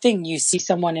there is that thing, you see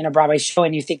someone in a Broadway show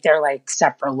and you think they're like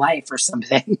set for life or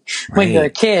something when you're a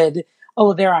kid.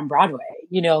 Oh, they're on Broadway,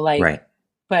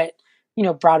 but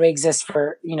Broadway exists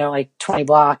for, like 20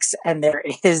 blocks and there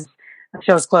is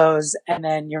shows closed and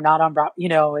then you're not on Broadway.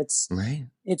 Right.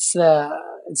 It's the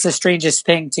strangest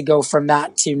thing to go from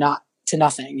that to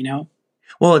nothing.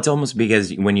 Well, it's almost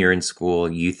because when you're in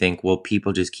school, you think, well,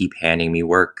 people just keep handing me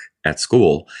work at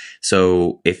school.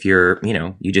 So if you're,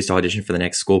 you just audition for the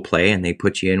next school play and they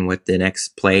put you in what the next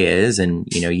play is. And,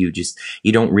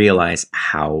 you don't realize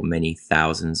how many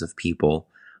thousands of people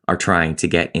are trying to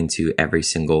get into every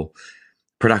single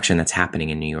production that's happening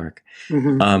in New York.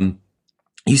 Mm-hmm.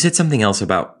 You said something else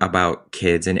about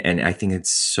kids. And I think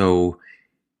it's so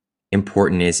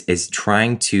important is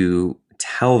trying to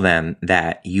tell them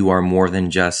that you are more than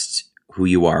just who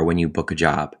you are when you book a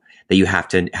job, that you have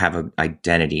to have an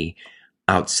identity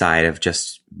outside of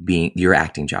just being your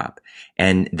acting job.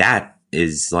 And that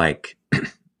is like,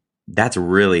 that's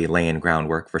really laying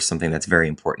groundwork for something that's very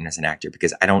important as an actor,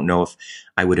 because I don't know if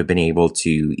I would have been able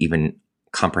to even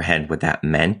comprehend what that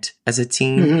meant as a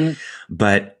teen, Mm-hmm.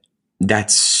 but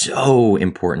that's so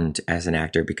important as an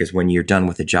actor, because when you're done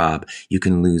with a job, you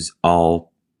can lose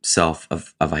all self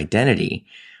of identity,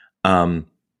 a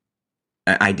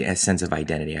sense of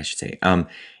identity, I should say.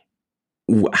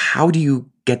 How do you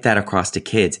get that across to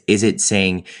kids? Is it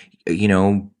saying,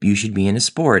 you should be in a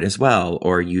sport as well,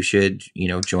 or you should,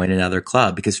 join another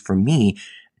club? Because for me,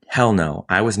 hell no,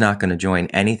 I was not going to join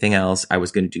anything else. I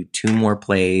was going to do 2 more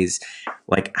plays.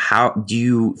 Like, how do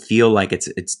you feel like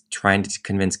it's trying to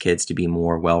convince kids to be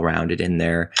more well-rounded in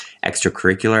their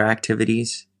extracurricular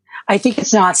activities? I think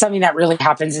it's not something that really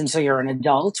happens until you're an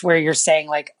adult, where you're saying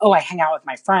like, oh, I hang out with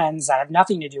my friends. I have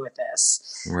nothing to do with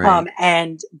this. Right.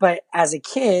 But as a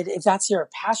kid, if that's your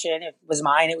passion, it was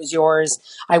mine, it was yours.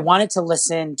 I wanted to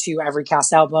listen to every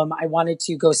cast album. I wanted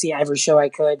to go see every show I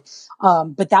could.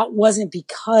 But that wasn't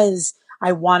because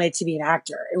I wanted to be an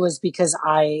actor. It was because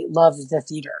I loved the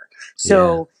theater.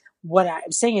 So what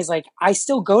I'm saying is, like, I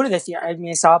still go to the theater. I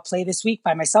mean, I saw a play this week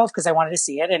by myself because I wanted to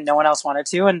see it and no one else wanted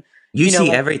to. And you see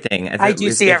like, everything. I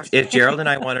do see everything. If Gerald and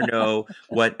I want to know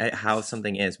how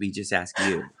something is, we just ask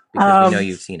you, because we know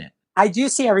you've seen it. I do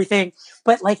see everything,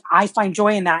 but like, I find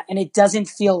joy in that, and it doesn't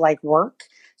feel like work.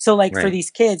 So like, Right. for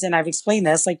these kids, and I've explained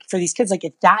this, like, for these kids, like,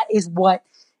 if that is what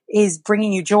is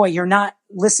bringing you joy, you're not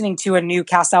listening to a new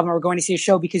cast album or going to see a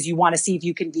show because you want to see if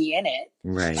you can be in it.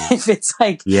 Right. If it's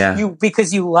like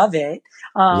because you love it,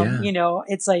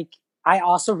 it's like, I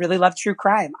also really love true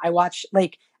crime. I watch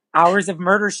like hours of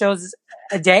murder shows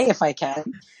a day if I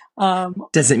can.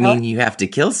 Doesn't mean you have to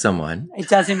kill someone. It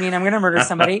doesn't mean I'm going to murder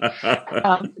somebody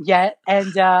yet.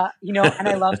 And, and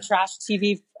I love trash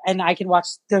TV, and I can watch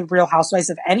the Real Housewives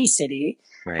of any city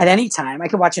at any time. I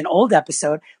can watch an old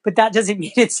episode, but that doesn't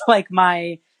mean it's like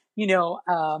my, it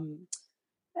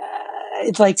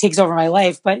like takes over my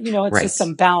life, but it's just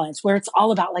some balance where it's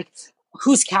all about like,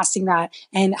 who's casting that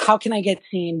and how can I get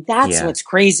seen? That's what's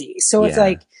crazy. So it's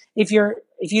like, if you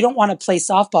don't want to play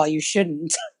softball, you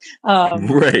shouldn't.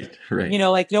 Right.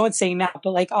 Like, no one's saying that,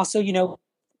 but like, also,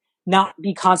 not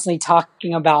be constantly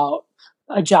talking about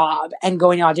a job and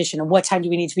going to audition and what time do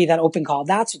we need to be that open call.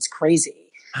 That's what's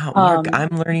crazy. Oh, Mark, I'm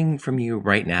learning from you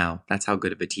right now. That's how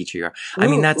good of a teacher you are. I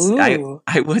mean,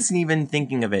 I wasn't even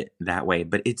thinking of it that way,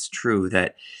 but it's true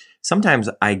that sometimes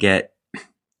I get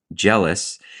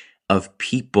jealous of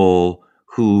people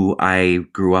who I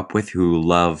grew up with, who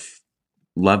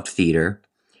loved theater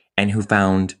and who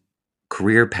found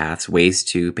career paths, ways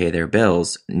to pay their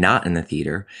bills, not in the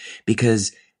theater,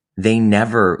 because they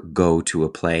never go to a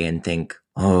play and think,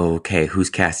 oh, okay, who's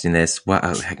casting this? What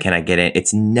can I get in?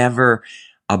 It's never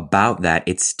about that.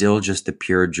 It's still just the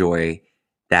pure joy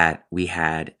that we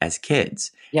had as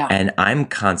kids. Yeah. And I'm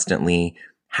constantly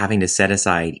having to set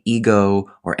aside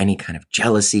ego or any kind of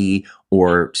jealousy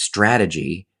or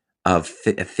strategy of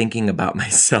thinking about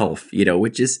myself,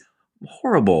 which is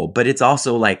horrible, but it's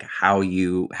also like how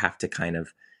you have to kind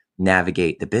of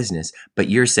navigate the business. But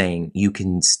you're saying you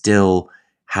can still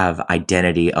have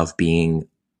identity of being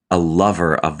a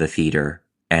lover of the theater,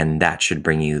 and that should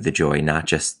bring you the joy, not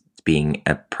just being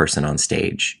a person on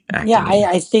stage acting. Yeah,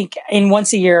 I think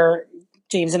once a year,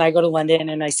 James and I go to London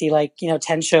and I see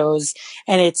 10 shows,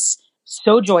 and it's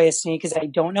so joyous to me because I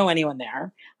don't know anyone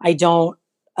there. I don't,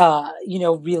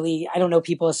 really, I don't know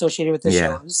people associated with the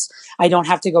shows. I don't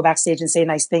have to go backstage and say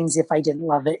nice things if I didn't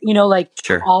love it.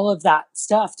 Sure. All of that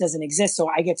stuff doesn't exist. So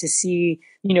I get to see,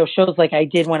 shows like I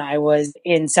did when I was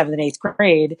in 7th and 8th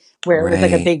grade, where it was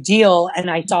like a big deal. And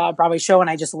I saw a Broadway show and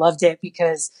I just loved it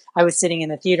because I was sitting in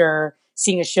the theater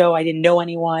seeing a show. I didn't know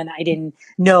anyone. I didn't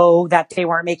know that they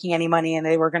weren't making any money and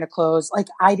they were going to close. Like,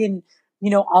 I didn't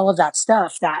all of that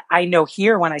stuff that I know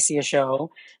here when I see a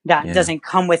show that doesn't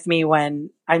come with me when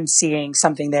I'm seeing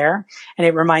something there. And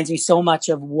it reminds me so much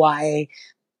of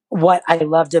what I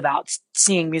loved about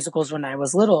seeing musicals when I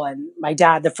was little. And my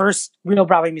dad, the first real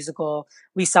Broadway musical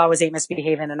we saw was Ain't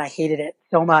Misbehavin', and I hated it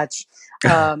so much.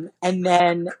 And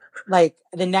then like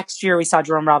the next year we saw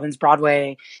Jerome Robbins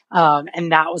Broadway.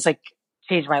 And that was like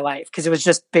changed my life because it was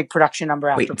just big production number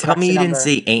after Wait, tell me you number. didn't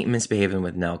see Ain't Misbehavin'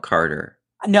 with Nell Carter.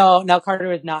 No, Nell Carter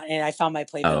was not in it. I found my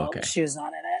playbill. Oh, okay. She was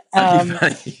not in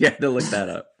it. You had to look that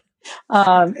up.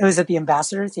 It was at the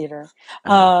Ambassador Theater.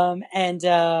 But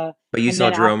you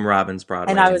saw Jerome Robbins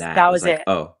Broadway, and that was like, it.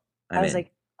 Oh, I was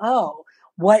like, oh,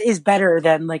 what is better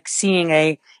than like seeing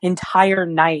a entire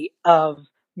night of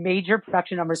major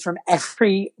production numbers from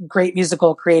every great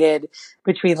musical created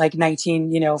between like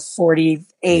 1948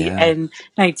 and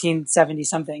 1970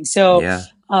 something. So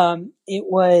it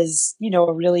was,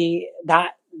 really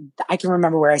that I can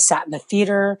remember where I sat in the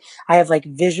theater. I have like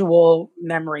visual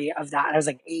memory of that. I was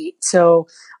like 8. So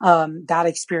that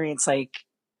experience, like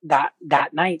that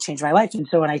night changed my life. And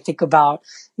so when I think about,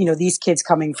 these kids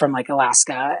coming from like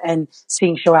Alaska and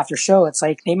seeing show after show, it's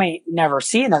like they might never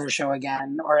see another show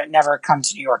again or it never come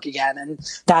to New York again. And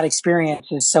that experience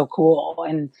is so cool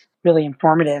and really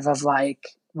informative of like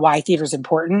why theater is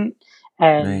important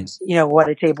and, what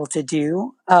it's able to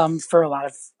do for a lot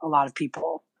of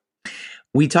people.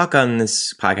 We talk on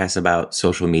this podcast about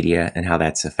social media and how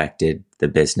that's affected the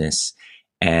business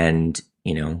and,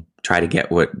 try to get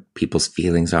what people's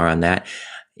feelings are on that.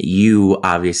 You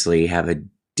obviously have a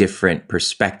different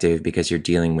perspective because you're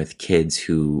dealing with kids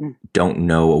who don't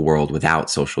know a world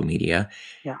without social media.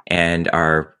 Yeah. And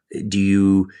how do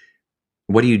you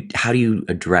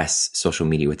address social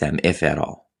media with them, if at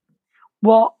all?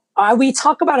 Well, we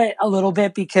talk about it a little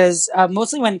bit because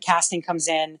mostly when casting comes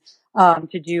in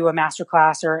to do a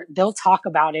masterclass, or they'll talk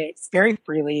about it very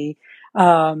freely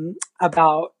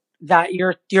about that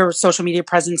your social media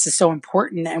presence is so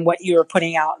important and what you're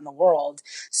putting out in the world.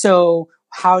 So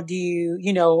how do you,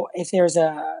 if there's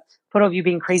a photo of you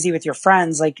being crazy with your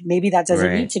friends, like maybe that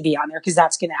doesn't need to be on there because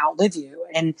that's going to outlive you.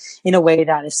 And in a way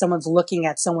that if someone's looking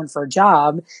at someone for a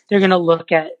job, they're going to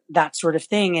look at that sort of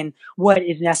thing and what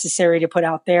is necessary to put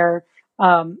out there.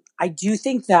 I do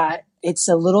think that it's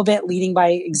a little bit leading by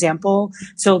example.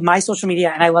 So my social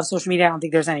media, and I love social media. I don't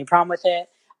think there's any problem with it.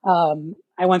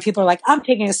 When people are like, I'm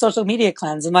taking a social media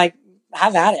cleanse, I'm like,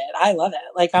 have at it. I love it.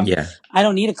 Like I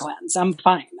don't need a cleanse. I'm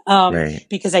fine.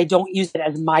 Because I don't use it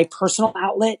as my personal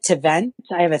outlet to vent.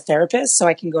 I have a therapist, so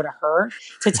I can go to her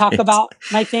to talk about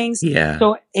my things. Yeah.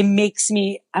 So it makes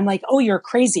me, I'm like, oh, you're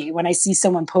crazy when I see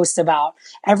someone post about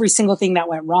every single thing that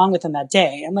went wrong with them that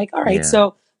day. I'm like, all right,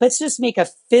 so let's just make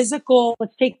let's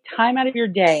take time out of your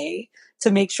day to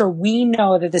make sure we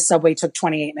know that the subway took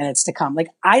 28 minutes to come. Like,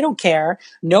 I don't care.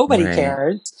 Nobody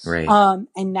cares. Right.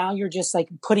 And now you're just like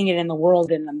putting it in the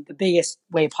world in the biggest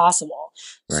way possible.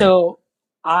 Right. So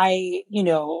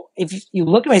if you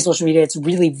look at my social media, it's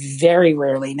really very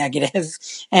rarely negative.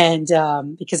 And,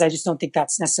 because I just don't think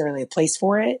that's necessarily a place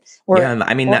for it.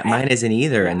 Mine isn't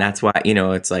either. And that's why,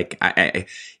 it's like,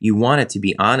 you want it to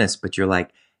be honest, but you're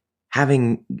like,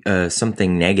 having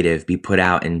something negative be put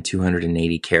out in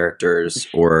 280 characters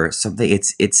or something,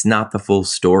 it's not the full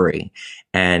story.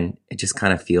 And it just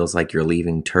kind of feels like you're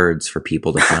leaving turds for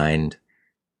people to find.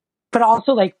 But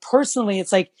also, like, personally,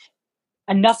 it's like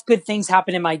enough good things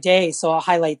happen in my day, so I'll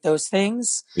highlight those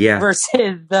things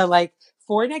versus the, like,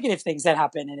 4 negative things that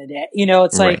happen in a day.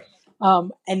 It's like,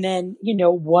 and then,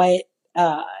 what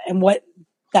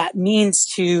that means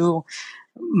to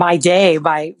my day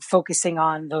by focusing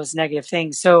on those negative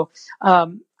things. So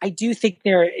I do think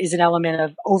there is an element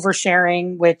of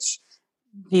oversharing, which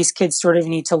these kids sort of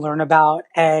need to learn about.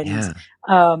 And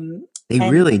they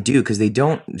really do, because they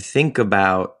don't think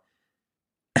about,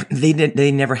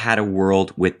 they never had a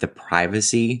world with the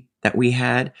privacy that we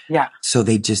had. Yeah. So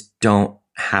they just don't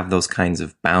have those kinds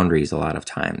of boundaries a lot of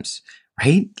times,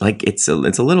 right? Like it's a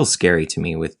little scary to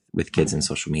me with kids and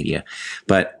social media.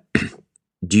 But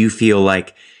do you feel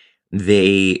like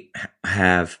they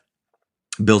have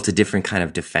built a different kind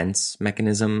of defense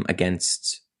mechanism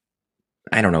against,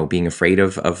 I don't know, being afraid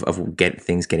of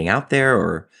things getting out there?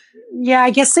 Or yeah,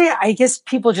 I guess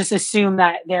people just assume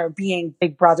that they're being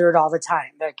big brothered all the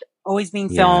time. They're always being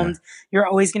filmed. You're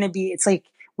always going to be. It's like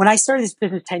when I started this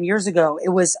business 10 years ago,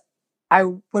 I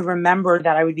would remember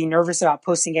that I would be nervous about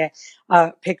posting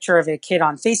a picture of a kid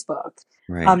on Facebook.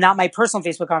 Right. Not my personal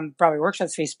Facebook, on Broadway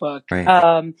Workshop's Facebook.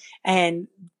 Right. And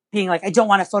being like, I don't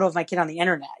want a photo of my kid on the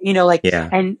internet,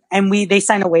 and they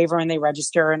sign a waiver and they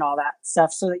register and all that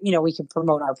stuff so that, we can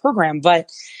promote our program.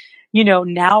 But,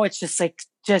 now it's just like,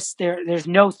 there's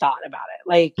no thought about it.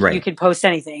 Like you Right. could post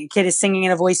anything. A kid is singing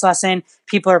in a voice lesson.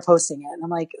 People are posting it. And I'm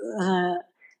like,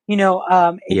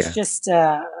 Yeah. it's just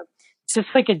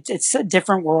like it's a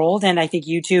different world. And I think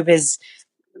YouTube is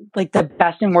like the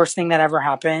best and worst thing that ever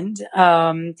happened,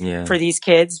 Yeah. for these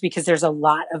kids, because there's a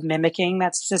lot of mimicking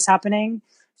that's just happening.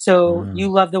 So you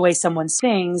love the way someone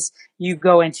sings, you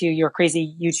go into your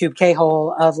crazy YouTube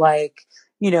K-hole of like,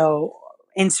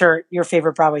 insert your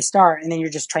favorite Broadway star, and then you're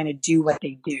just trying to do what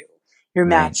they do. You're Right.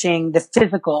 matching the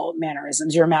physical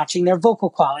mannerisms. You're matching their vocal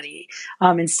quality,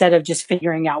 instead of just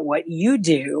figuring out what you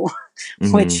do,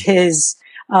 Mhm. which is,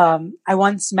 I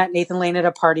once met Nathan Lane at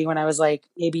a party when I was like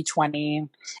maybe 20.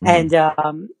 And,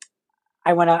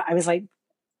 I went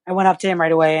up to him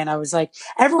right away and I was like,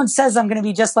 everyone says I'm going to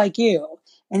be just like you.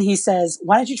 And he says,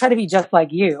 why don't you try to be just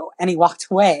like you? And he walked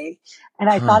away. And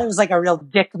I thought it was like a real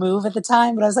dick move at the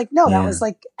time, but I was like, no, that Yeah. was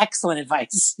like excellent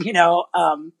advice, So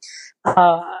I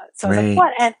was like, Right.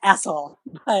 what an asshole.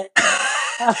 But,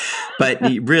 But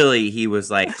he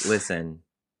was like, listen,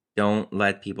 don't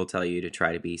let people tell you to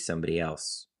try to be somebody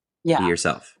else. Be yeah.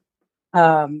 yourself.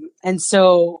 And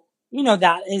so,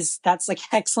 that's like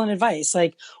excellent advice.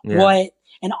 Like Yeah.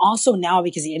 and also now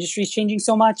because the industry is changing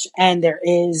so much and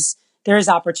there's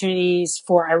opportunities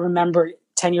for, I remember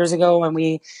 10 years ago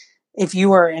when if you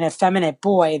were an effeminate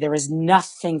boy, there was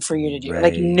nothing for you to do.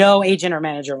 Like Right. no agent or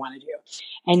manager wanted you.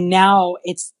 And now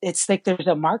it's like there's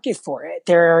a market for it.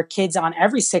 There are kids on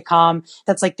every sitcom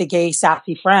that's like the gay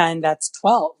sassy friend that's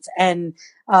 12. And,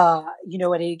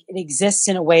 it exists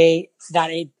in a way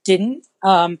that it didn't.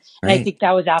 And I Right. think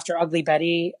that was after Ugly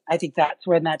Betty. I think that's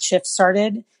when that shift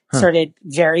started Huh.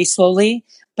 very slowly,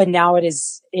 but now it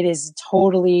is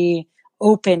totally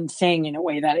open thing in a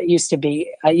way that it used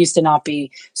to not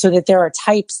be, so that there are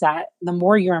types that the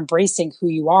more you're embracing who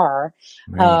you are,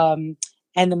 Right.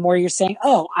 and the more you're saying,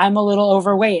 oh, I'm a little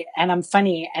overweight and I'm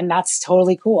funny, and that's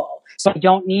totally cool. So I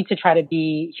don't need to try to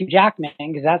be Hugh Jackman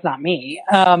because that's not me.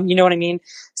 You know what I mean?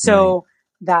 So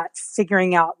that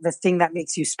figuring out the thing that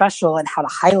makes you special and how to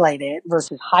highlight it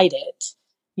versus hide it,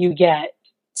 you get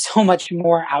so much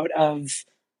more out of,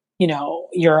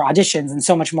 your auditions and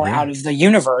so much more Yeah. out of the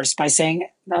universe by saying,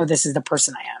 oh, this is the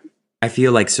person I am. I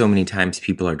feel like so many times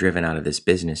people are driven out of this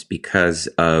business because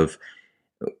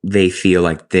they feel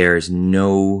like there's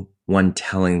no one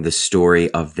telling the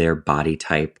story of their body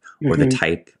type or the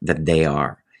type that they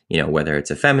are, whether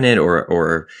it's effeminate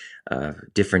or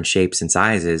different shapes and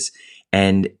sizes.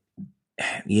 And,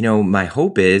 my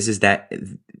hope is that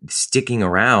sticking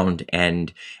around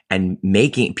and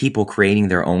making people creating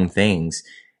their own things,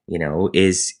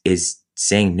 is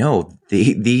saying, no,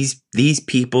 these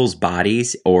people's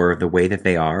bodies or the way that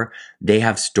they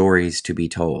have stories to be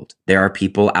told. There are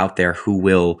people out there who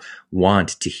will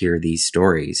want to hear these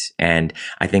stories. And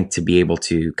I think to be able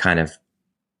to kind of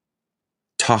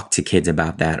talk to kids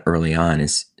about that early on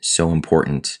is so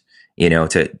important,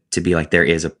 to be like, there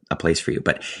is a place for you.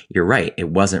 But you're right. It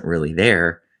wasn't really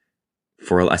there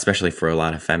especially for a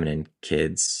lot of feminine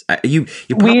kids. You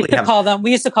probably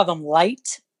we used to call them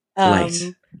light. Light.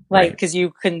 Like, because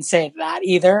you couldn't say that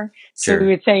either. So Sure. we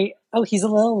would say, oh, he's a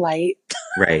little light.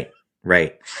 Right.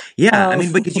 Yeah. I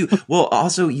mean, because you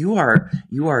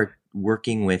are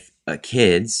working with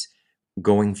kids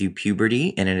going through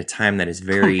puberty and in a time that is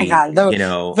very, oh my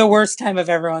God, the worst time of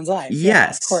everyone's life. Yes. Yeah,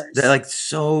 of course. They're like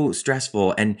so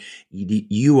stressful. And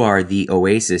you are the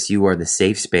oasis. You are the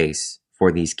safe space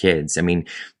for these kids. I mean,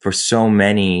 for so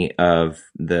many of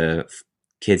the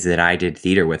kids that I did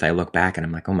theater with, I look back and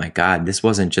I'm like, oh my God, this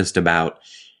wasn't just about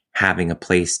having a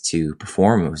place to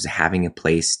perform. It was having a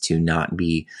place to not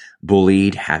be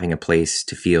bullied, having a place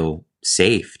to feel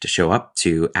safe, to show up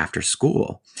to after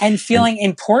school. And feeling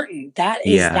important. That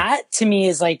to me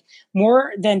is like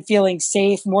more than feeling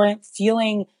safe, more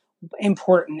feeling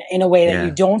important in a way that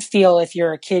you don't feel if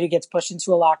you're a kid who gets pushed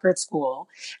into a locker at school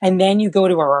and then you go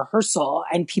to a rehearsal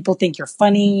and people think you're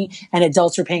funny and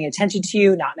adults are paying attention to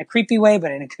you, not in a creepy way, but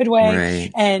in a good way.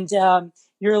 Right. And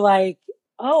you're like,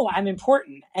 oh, I'm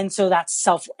important. And so that's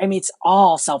it's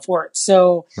all self-worth.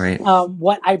 So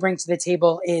what I bring to the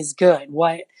table is good,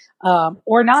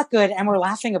 or not good. And we're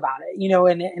laughing about it,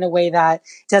 in a way that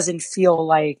doesn't feel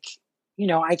like,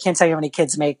 I can't tell you how many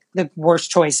kids make the worst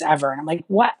choice ever. And I'm like,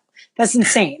 what? That's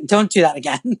insane. Don't do that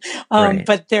again.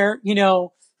 But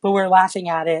but we're laughing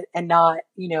at it and not,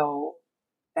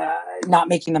 not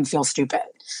making them feel stupid.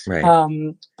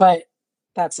 Right. But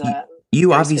that's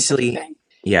you obviously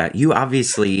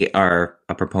are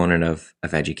a proponent of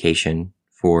education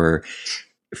for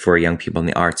young people in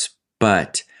the arts.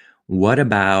 But what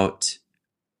about,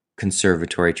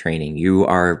 conservatory training. You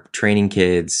are training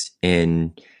kids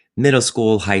in middle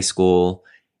school, high school,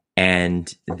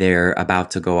 and they're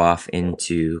about to go off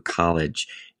into college.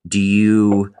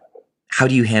 How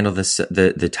do you handle this,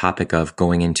 the topic of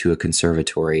going into a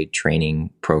conservatory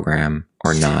training program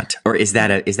or not? Or is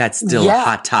that still a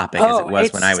hot topic as it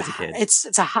was when I was a kid?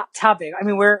 It's a hot topic. I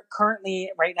mean, we're currently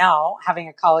right now having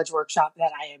a college workshop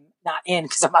that I am not in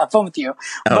because I'm on the phone with you.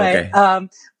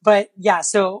 But yeah,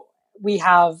 so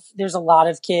there's a lot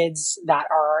of kids that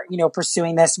are,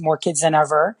 pursuing this, more kids than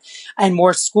ever, and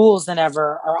more schools than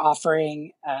ever are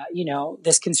offering,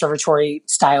 this conservatory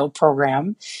style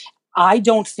program. I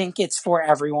don't think it's for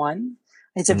everyone.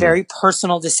 It's a very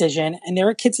personal decision. And there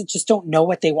are kids that just don't know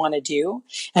what they want to do.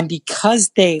 And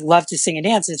because they love to sing and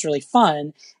dance, it's really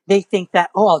fun. They think that,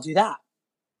 I'll do that.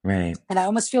 Right. And I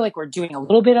almost feel like we're doing a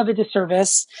little bit of a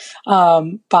disservice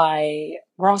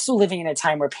we're also living in a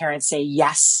time where parents say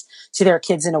yes to their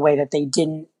kids in a way that they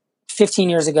didn't 15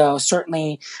 years ago.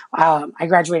 Certainly, I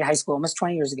graduated high school almost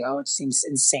 20 years ago, which seems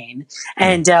insane.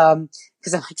 And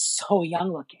because I'm like so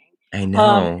young looking. I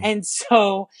know. And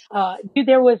so,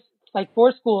 there was like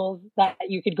 4 schools that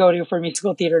you could go to for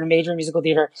musical theater, to major in musical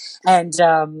theater. And,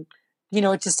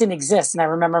 it just didn't exist. And I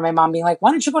remember my mom being like, why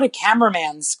don't you go to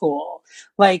cameraman school?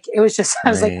 Like, it was just, I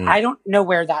was like, I don't know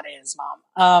where that is,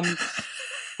 Mom.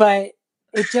 But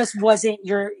it just wasn't,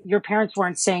 your parents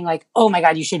weren't saying like, oh my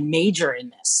God, you should major in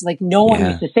this. Like no one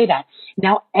used to say that.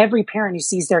 Now every parent who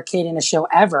sees their kid in a show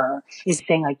ever is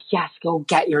saying like, yes, go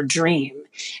get your dream.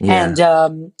 Yeah.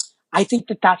 And, I think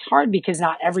that that's hard because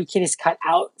not every kid is cut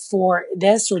out for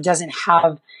this or doesn't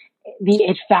have the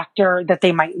it factor that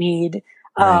they might need.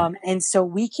 Right. And so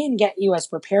we can get you as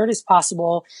prepared as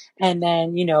possible. And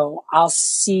then, I'll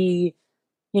see,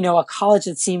 a college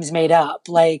that seems made up.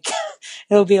 Like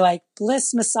it'll be like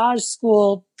Bliss Massage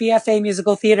School, BFA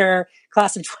Musical Theater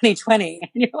class of 2020. And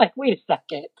you're like, wait a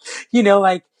second,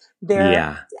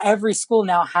 every school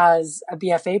now has a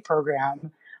BFA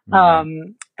program.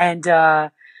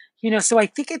 So I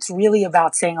think it's really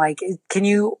about saying like,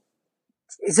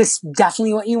 is this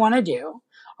definitely what you want to do?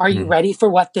 Are you ready for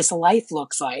what this life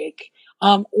looks like?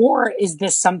 Or is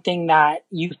this something that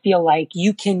you feel like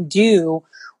you can do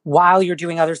while you're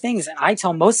doing other things? And I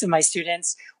tell most of my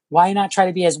students, why not try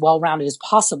to be as well-rounded as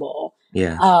possible?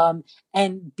 Yeah.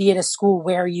 And be at a school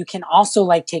where you can also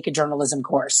like take a journalism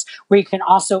course, where you can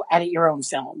also edit your own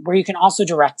film, where you can also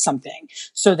direct something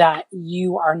so that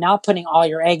you are not putting all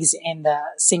your eggs in the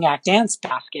sing, act, dance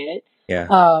basket.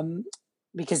 Yeah.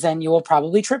 Because then you will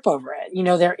probably trip over it.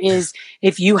 There is,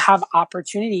 if you have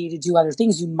opportunity to do other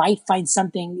things, you might find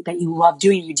something that you love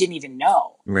doing you didn't even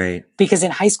know. Right. Because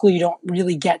in high school, you don't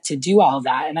really get to do all of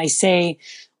that. And I say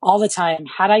all the time,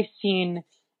 had I seen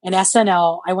an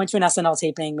SNL, I went to an SNL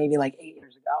taping maybe like 8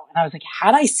 years ago. And I was like,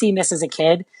 had I seen this as a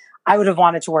kid, I would have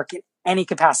wanted to work in any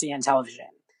capacity on television.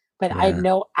 But I had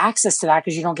no access to that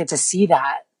because you don't get to see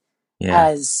that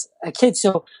as a kid.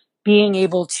 So being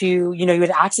able to, you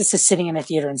had access to sitting in a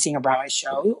theater and seeing a Broadway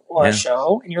show or a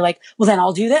show. And you're like, well, then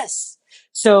I'll do this.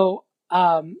 So,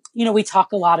 we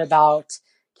talk a lot about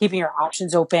keeping your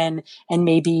options open and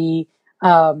maybe,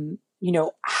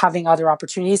 having other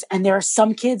opportunities. And there are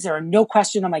some kids, there are no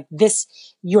question. I'm like,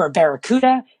 you're a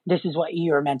barracuda. This is what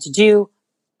you are meant to do.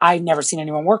 I've never seen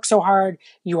anyone work so hard.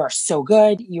 You are so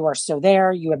good. You are so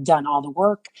there. You have done all the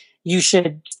work. You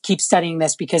should keep studying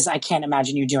this because I can't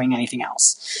imagine you doing anything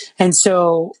else. And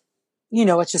so,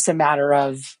 it's just a matter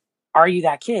of, are you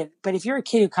that kid? But if you're a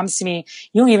kid who comes to me,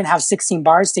 you don't even have 16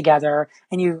 bars together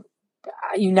and you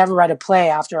never read a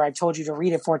play after I told you to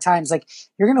read it 4 times, like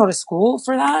you're going to go to school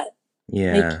for that?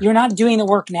 Yeah. Like, you're not doing the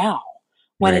work now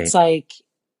when it's like,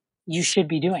 you should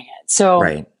be doing it.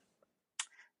 So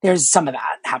there's some of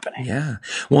that happening. Yeah.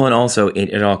 Well, and also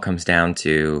it all comes down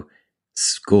to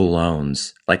school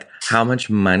loans, like how much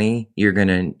money you're going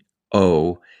to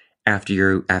owe after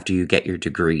you get your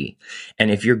degree.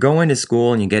 And if you're going to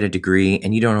school and you get a degree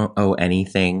and you don't owe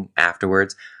anything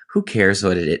afterwards, who cares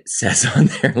what it says on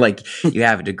there? Like you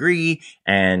have a degree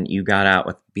and you got out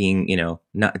with being,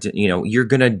 you're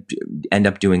going to end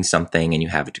up doing something and you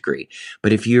have a degree.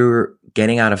 But if you're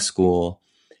getting out of school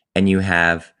and you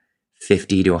have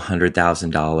 $50,000 to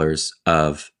 $100,000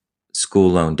 of school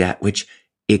loan debt, which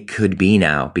it could be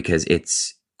now because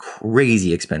it's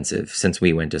crazy expensive since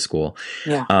we went to school.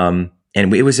 Yeah. And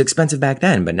it was expensive back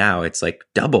then, but now it's like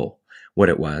double what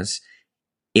it was.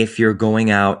 If you're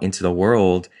going out into the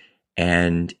world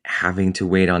and having to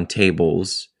wait on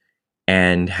tables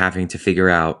and having to figure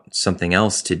out something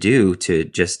else to do to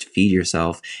just feed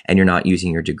yourself and you're not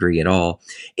using your degree at all,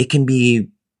 it can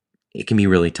be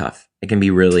really tough. It can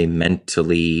be really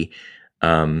mentally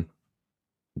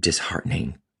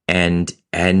disheartening. And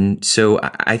so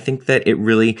I think that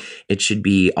it should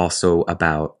be also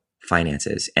about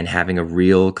finances and having a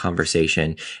real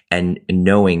conversation and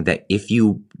knowing that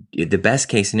the best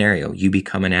case scenario, you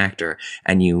become an actor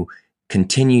and you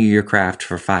continue your craft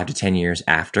for 5 to 10 years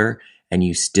after, and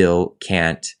you still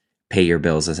can't pay your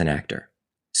bills as an actor.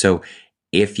 So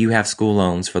if you have school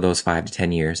loans for those 5 to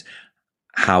 10 years,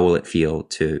 how will it feel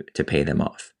to pay them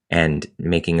off? And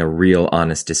making a real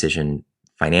honest decision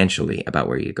financially about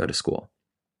where you go to school.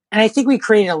 And I think we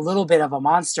created a little bit of a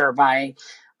monster by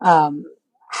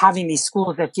having these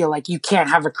schools that feel like you can't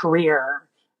have a career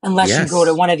unless you go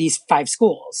to one of these 5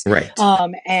 schools. Right.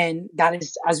 And that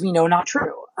is, as we know, not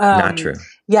true. Not true.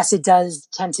 Yes, it does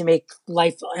tend to make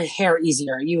life a hair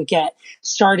easier. You get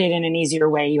started in an easier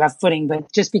way. You have footing,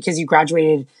 but just because you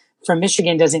graduated from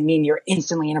Michigan doesn't mean you're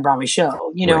instantly in a Broadway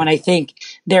show, you know? Right. And I think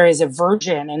there is a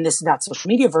version, and this is that social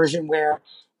media version, where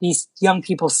these young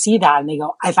people see that and they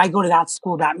go, if I go to that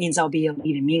school, that means I'll be a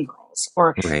lead in Mean Girls,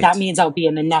 or that means I'll be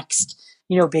in the next,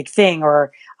 big thing,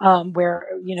 or where,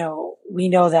 we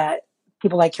know that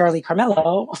people like Carolee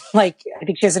Carmello, like, I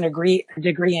think she has a degree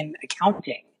in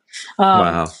accounting.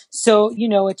 Wow. So,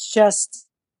 it's just,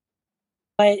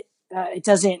 but it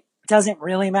doesn't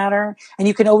really matter. And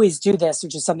you can always do this,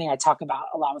 which is something I talk about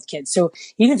a lot with kids. So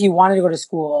even if you wanted to go to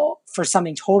school for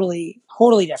something totally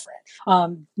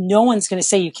different, no one's going to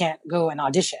say you can't go and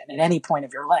audition at any point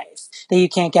of your life, that you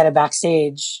can't get a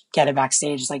backstage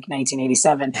like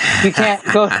 1987.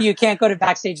 You can't go to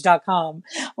backstage.com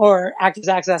or Actors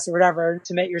Access or whatever to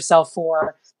submit yourself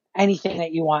for anything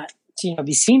that you want to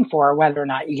be seen for, whether or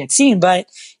not you get seen. But,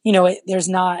 there's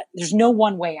no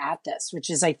one way at this, which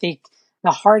is, I think, the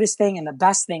hardest thing and the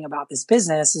best thing about this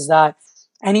business is that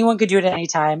anyone could do it at any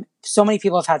time. So many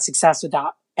people have had success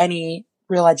without any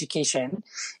real education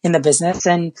in the business.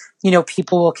 And,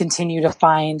 people will continue to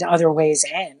find other ways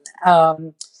in.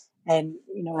 And,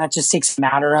 that just takes a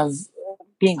matter of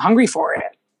being hungry for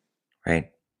it.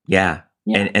 Right. Yeah.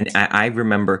 And I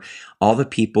remember all the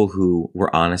people who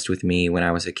were honest with me when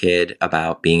I was a kid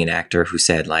about being an actor, who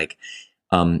said, like,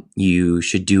 you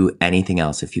should do anything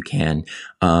else if you can.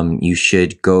 You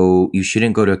shouldn't go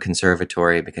to a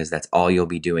conservatory because that's all you'll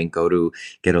be doing. Go to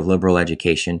get a liberal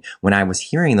education. When I was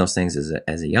hearing those things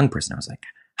as a young person, I was like,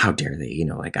 how dare they?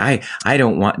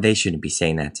 They shouldn't be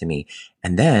saying that to me.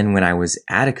 And then when I was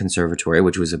at a conservatory,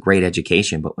 which was a great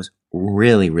education, but was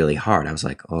really, really hard, I was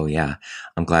like, oh yeah,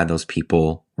 I'm glad those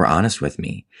people were honest with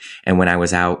me. And when I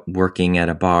was out working at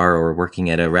a bar or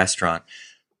working at a restaurant,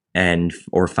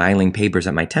 or filing papers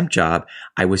at my temp job,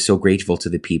 I was so grateful to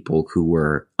the people who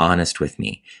were honest with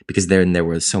me, because then there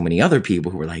were so many other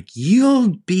people who were like,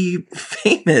 you'll be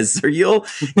famous, or you'll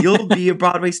be a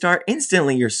Broadway star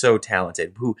instantly. You're so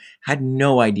talented, who had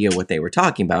no idea what they were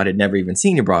talking about, had never even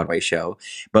seen a Broadway show,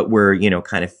 but were,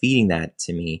 kind of feeding that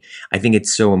to me. I think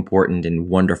it's so important and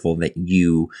wonderful that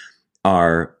you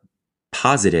are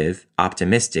positive,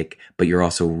 optimistic, but you're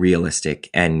also realistic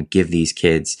and give these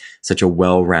kids such a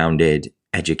well-rounded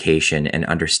education and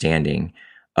understanding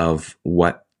of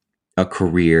what a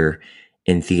career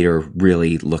in theater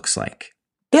really looks like.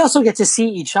 They also get to see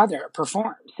each other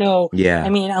perform. So, yeah. I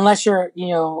mean, unless you're,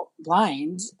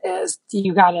 blind,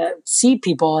 you got to see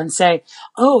people and say,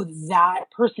 oh,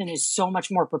 that person is so much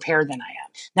more prepared than I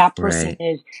am. That person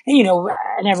is,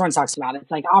 and everyone talks about it.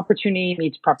 It's like opportunity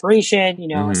meets preparation,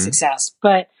 success.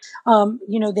 But,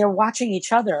 they're watching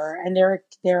each other, and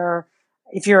they're,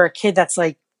 if you're a kid that's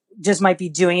like, just might be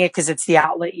doing it because it's the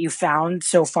outlet you found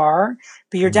so far,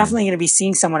 but you're definitely going to be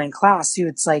seeing someone in class who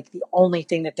it's like the only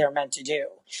thing that they're meant to do.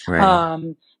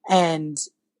 Right. And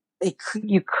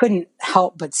you couldn't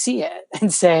help but see it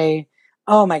and say,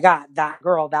 oh my God, that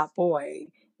girl, that boy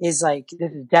is like,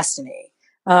 this is destiny.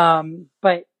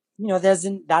 But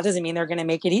that doesn't mean they're going to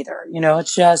make it either.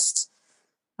 It's just,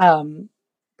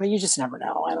 but you just never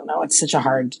know. I don't know. It's such a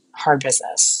hard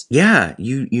business. Yeah.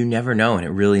 You never know. And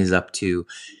it really is up to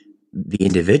the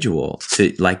individual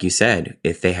to, like you said,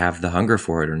 if they have the hunger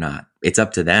for it or not. It's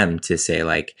up to them to say,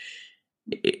 like,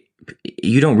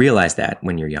 you don't realize that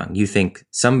when you're young. You think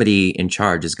somebody in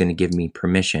charge is going to give me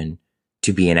permission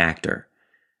to be an actor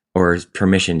or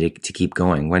permission to keep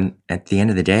going, when at the end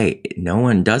of the day, no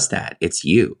one does that. It's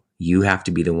you. You have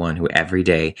to be the one who every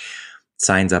day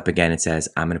signs up again and says,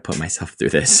 I'm going to put myself through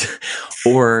this.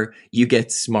 Or you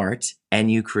get smart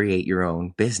and you create your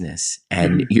own business,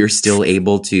 and you're still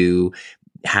able to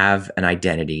have an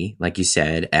identity, like you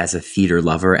said, as a theater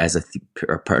lover, as a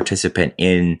participant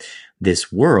in this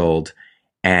world,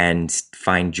 and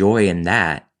find joy in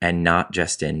that, and not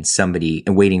just in somebody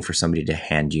and waiting for somebody to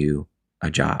hand you a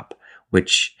job,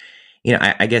 which,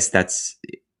 I guess that's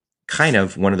kind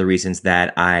of one of the reasons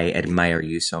that I admire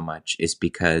you so much is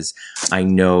because I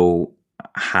know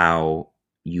how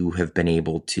you have been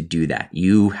able to do that.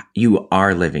 You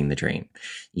are living the dream.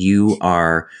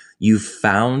 You've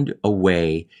found a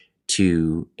way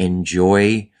to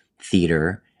enjoy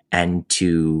theater and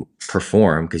to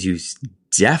perform, because you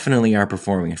definitely are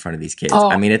performing in front of these kids.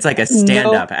 I mean, it's like a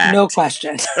stand-up act. No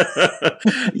question.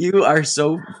 You are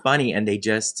so funny, and they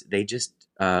just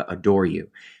adore you.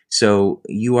 So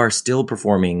you are still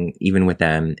performing even with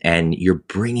them, and you're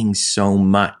bringing so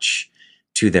much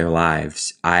to their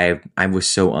lives. I was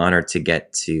so honored to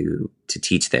get to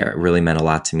teach there. It really meant a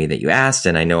lot to me that you asked,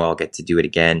 and I know I'll get to do it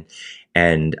again.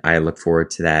 And I look forward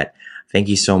to that. Thank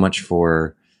you so much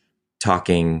for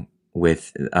talking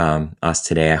with us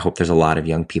today. I hope there's a lot of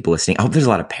young people listening. I hope there's a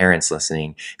lot of parents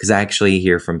listening, because I actually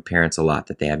hear from parents a lot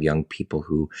that they have young people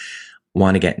who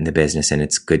want to get in the business, and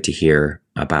it's good to hear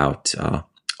about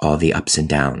all the ups and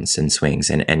downs and swings.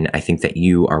 And I think that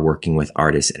you are working with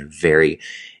artists at a very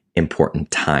important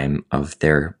time of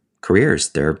their careers,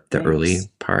 the early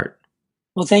part.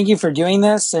 Well, thank you for doing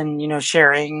this and,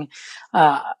 sharing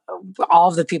all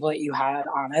of the people that you had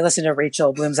on. I listened to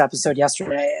Rachel Bloom's episode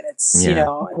yesterday, and it's,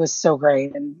 it was so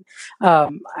great. And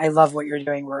I love what you're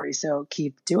doing, Rory. So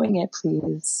keep doing it,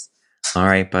 please. All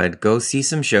right, bud. Go see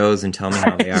some shows and tell me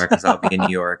how they are, because I'll be in New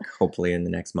York hopefully in the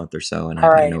next month or so, and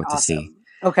I know what to see.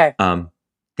 Okay.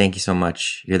 Thank you so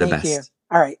much. You're the best. You.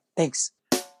 All right. Thanks.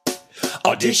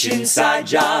 Audition, side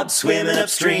job, swimming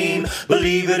upstream.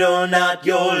 Believe it or not,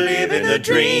 you're living the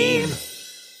dream.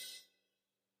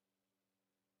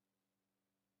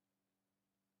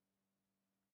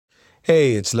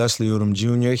 Hey, it's Leslie Odom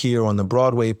Jr. here on the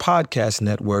Broadway Podcast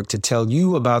Network to tell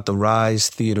you about the Rise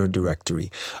Theater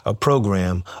Directory, a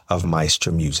program of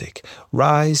Maestro Music.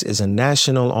 Rise is a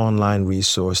national online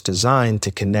resource designed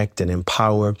to connect and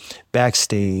empower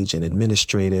backstage and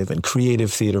administrative and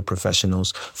creative theater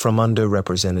professionals from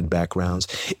underrepresented backgrounds.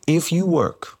 If you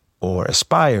work or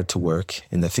aspire to work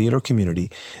in the theater community,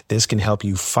 this can help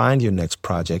you find your next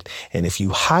project. And if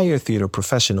you hire theater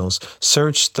professionals,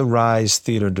 search the Rise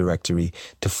Theater Directory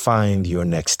to find your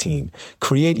next team.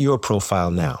 Create your profile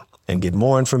now and get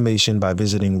more information by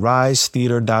visiting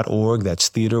risetheater.org. That's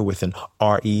theater with an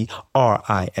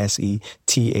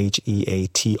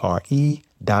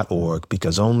RERISETHEATRE.org,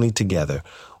 because only together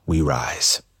we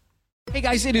rise. Hey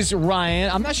guys, it is Ryan.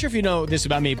 I'm not sure if you know this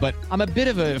about me, but I'm a bit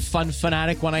of a fun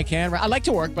fanatic when I can. I like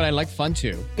to work, but I like fun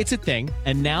too. It's a thing.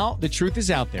 And now the truth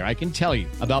is out there. I can tell you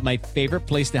about my favorite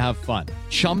place to have fun.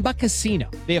 Chumba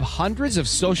Casino. They have hundreds of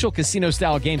social casino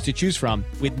style games to choose from,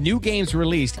 with new games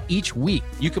released each week.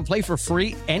 You can play for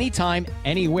free anytime,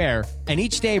 anywhere. And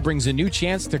each day brings a new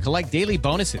chance to collect daily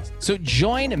bonuses. So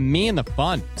join me in the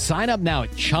fun. Sign up now at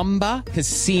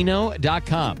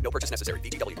ChumbaCasino.com. No purchase necessary.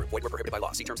 VGW. Void where prohibited by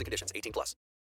law. See terms and conditions. 18+.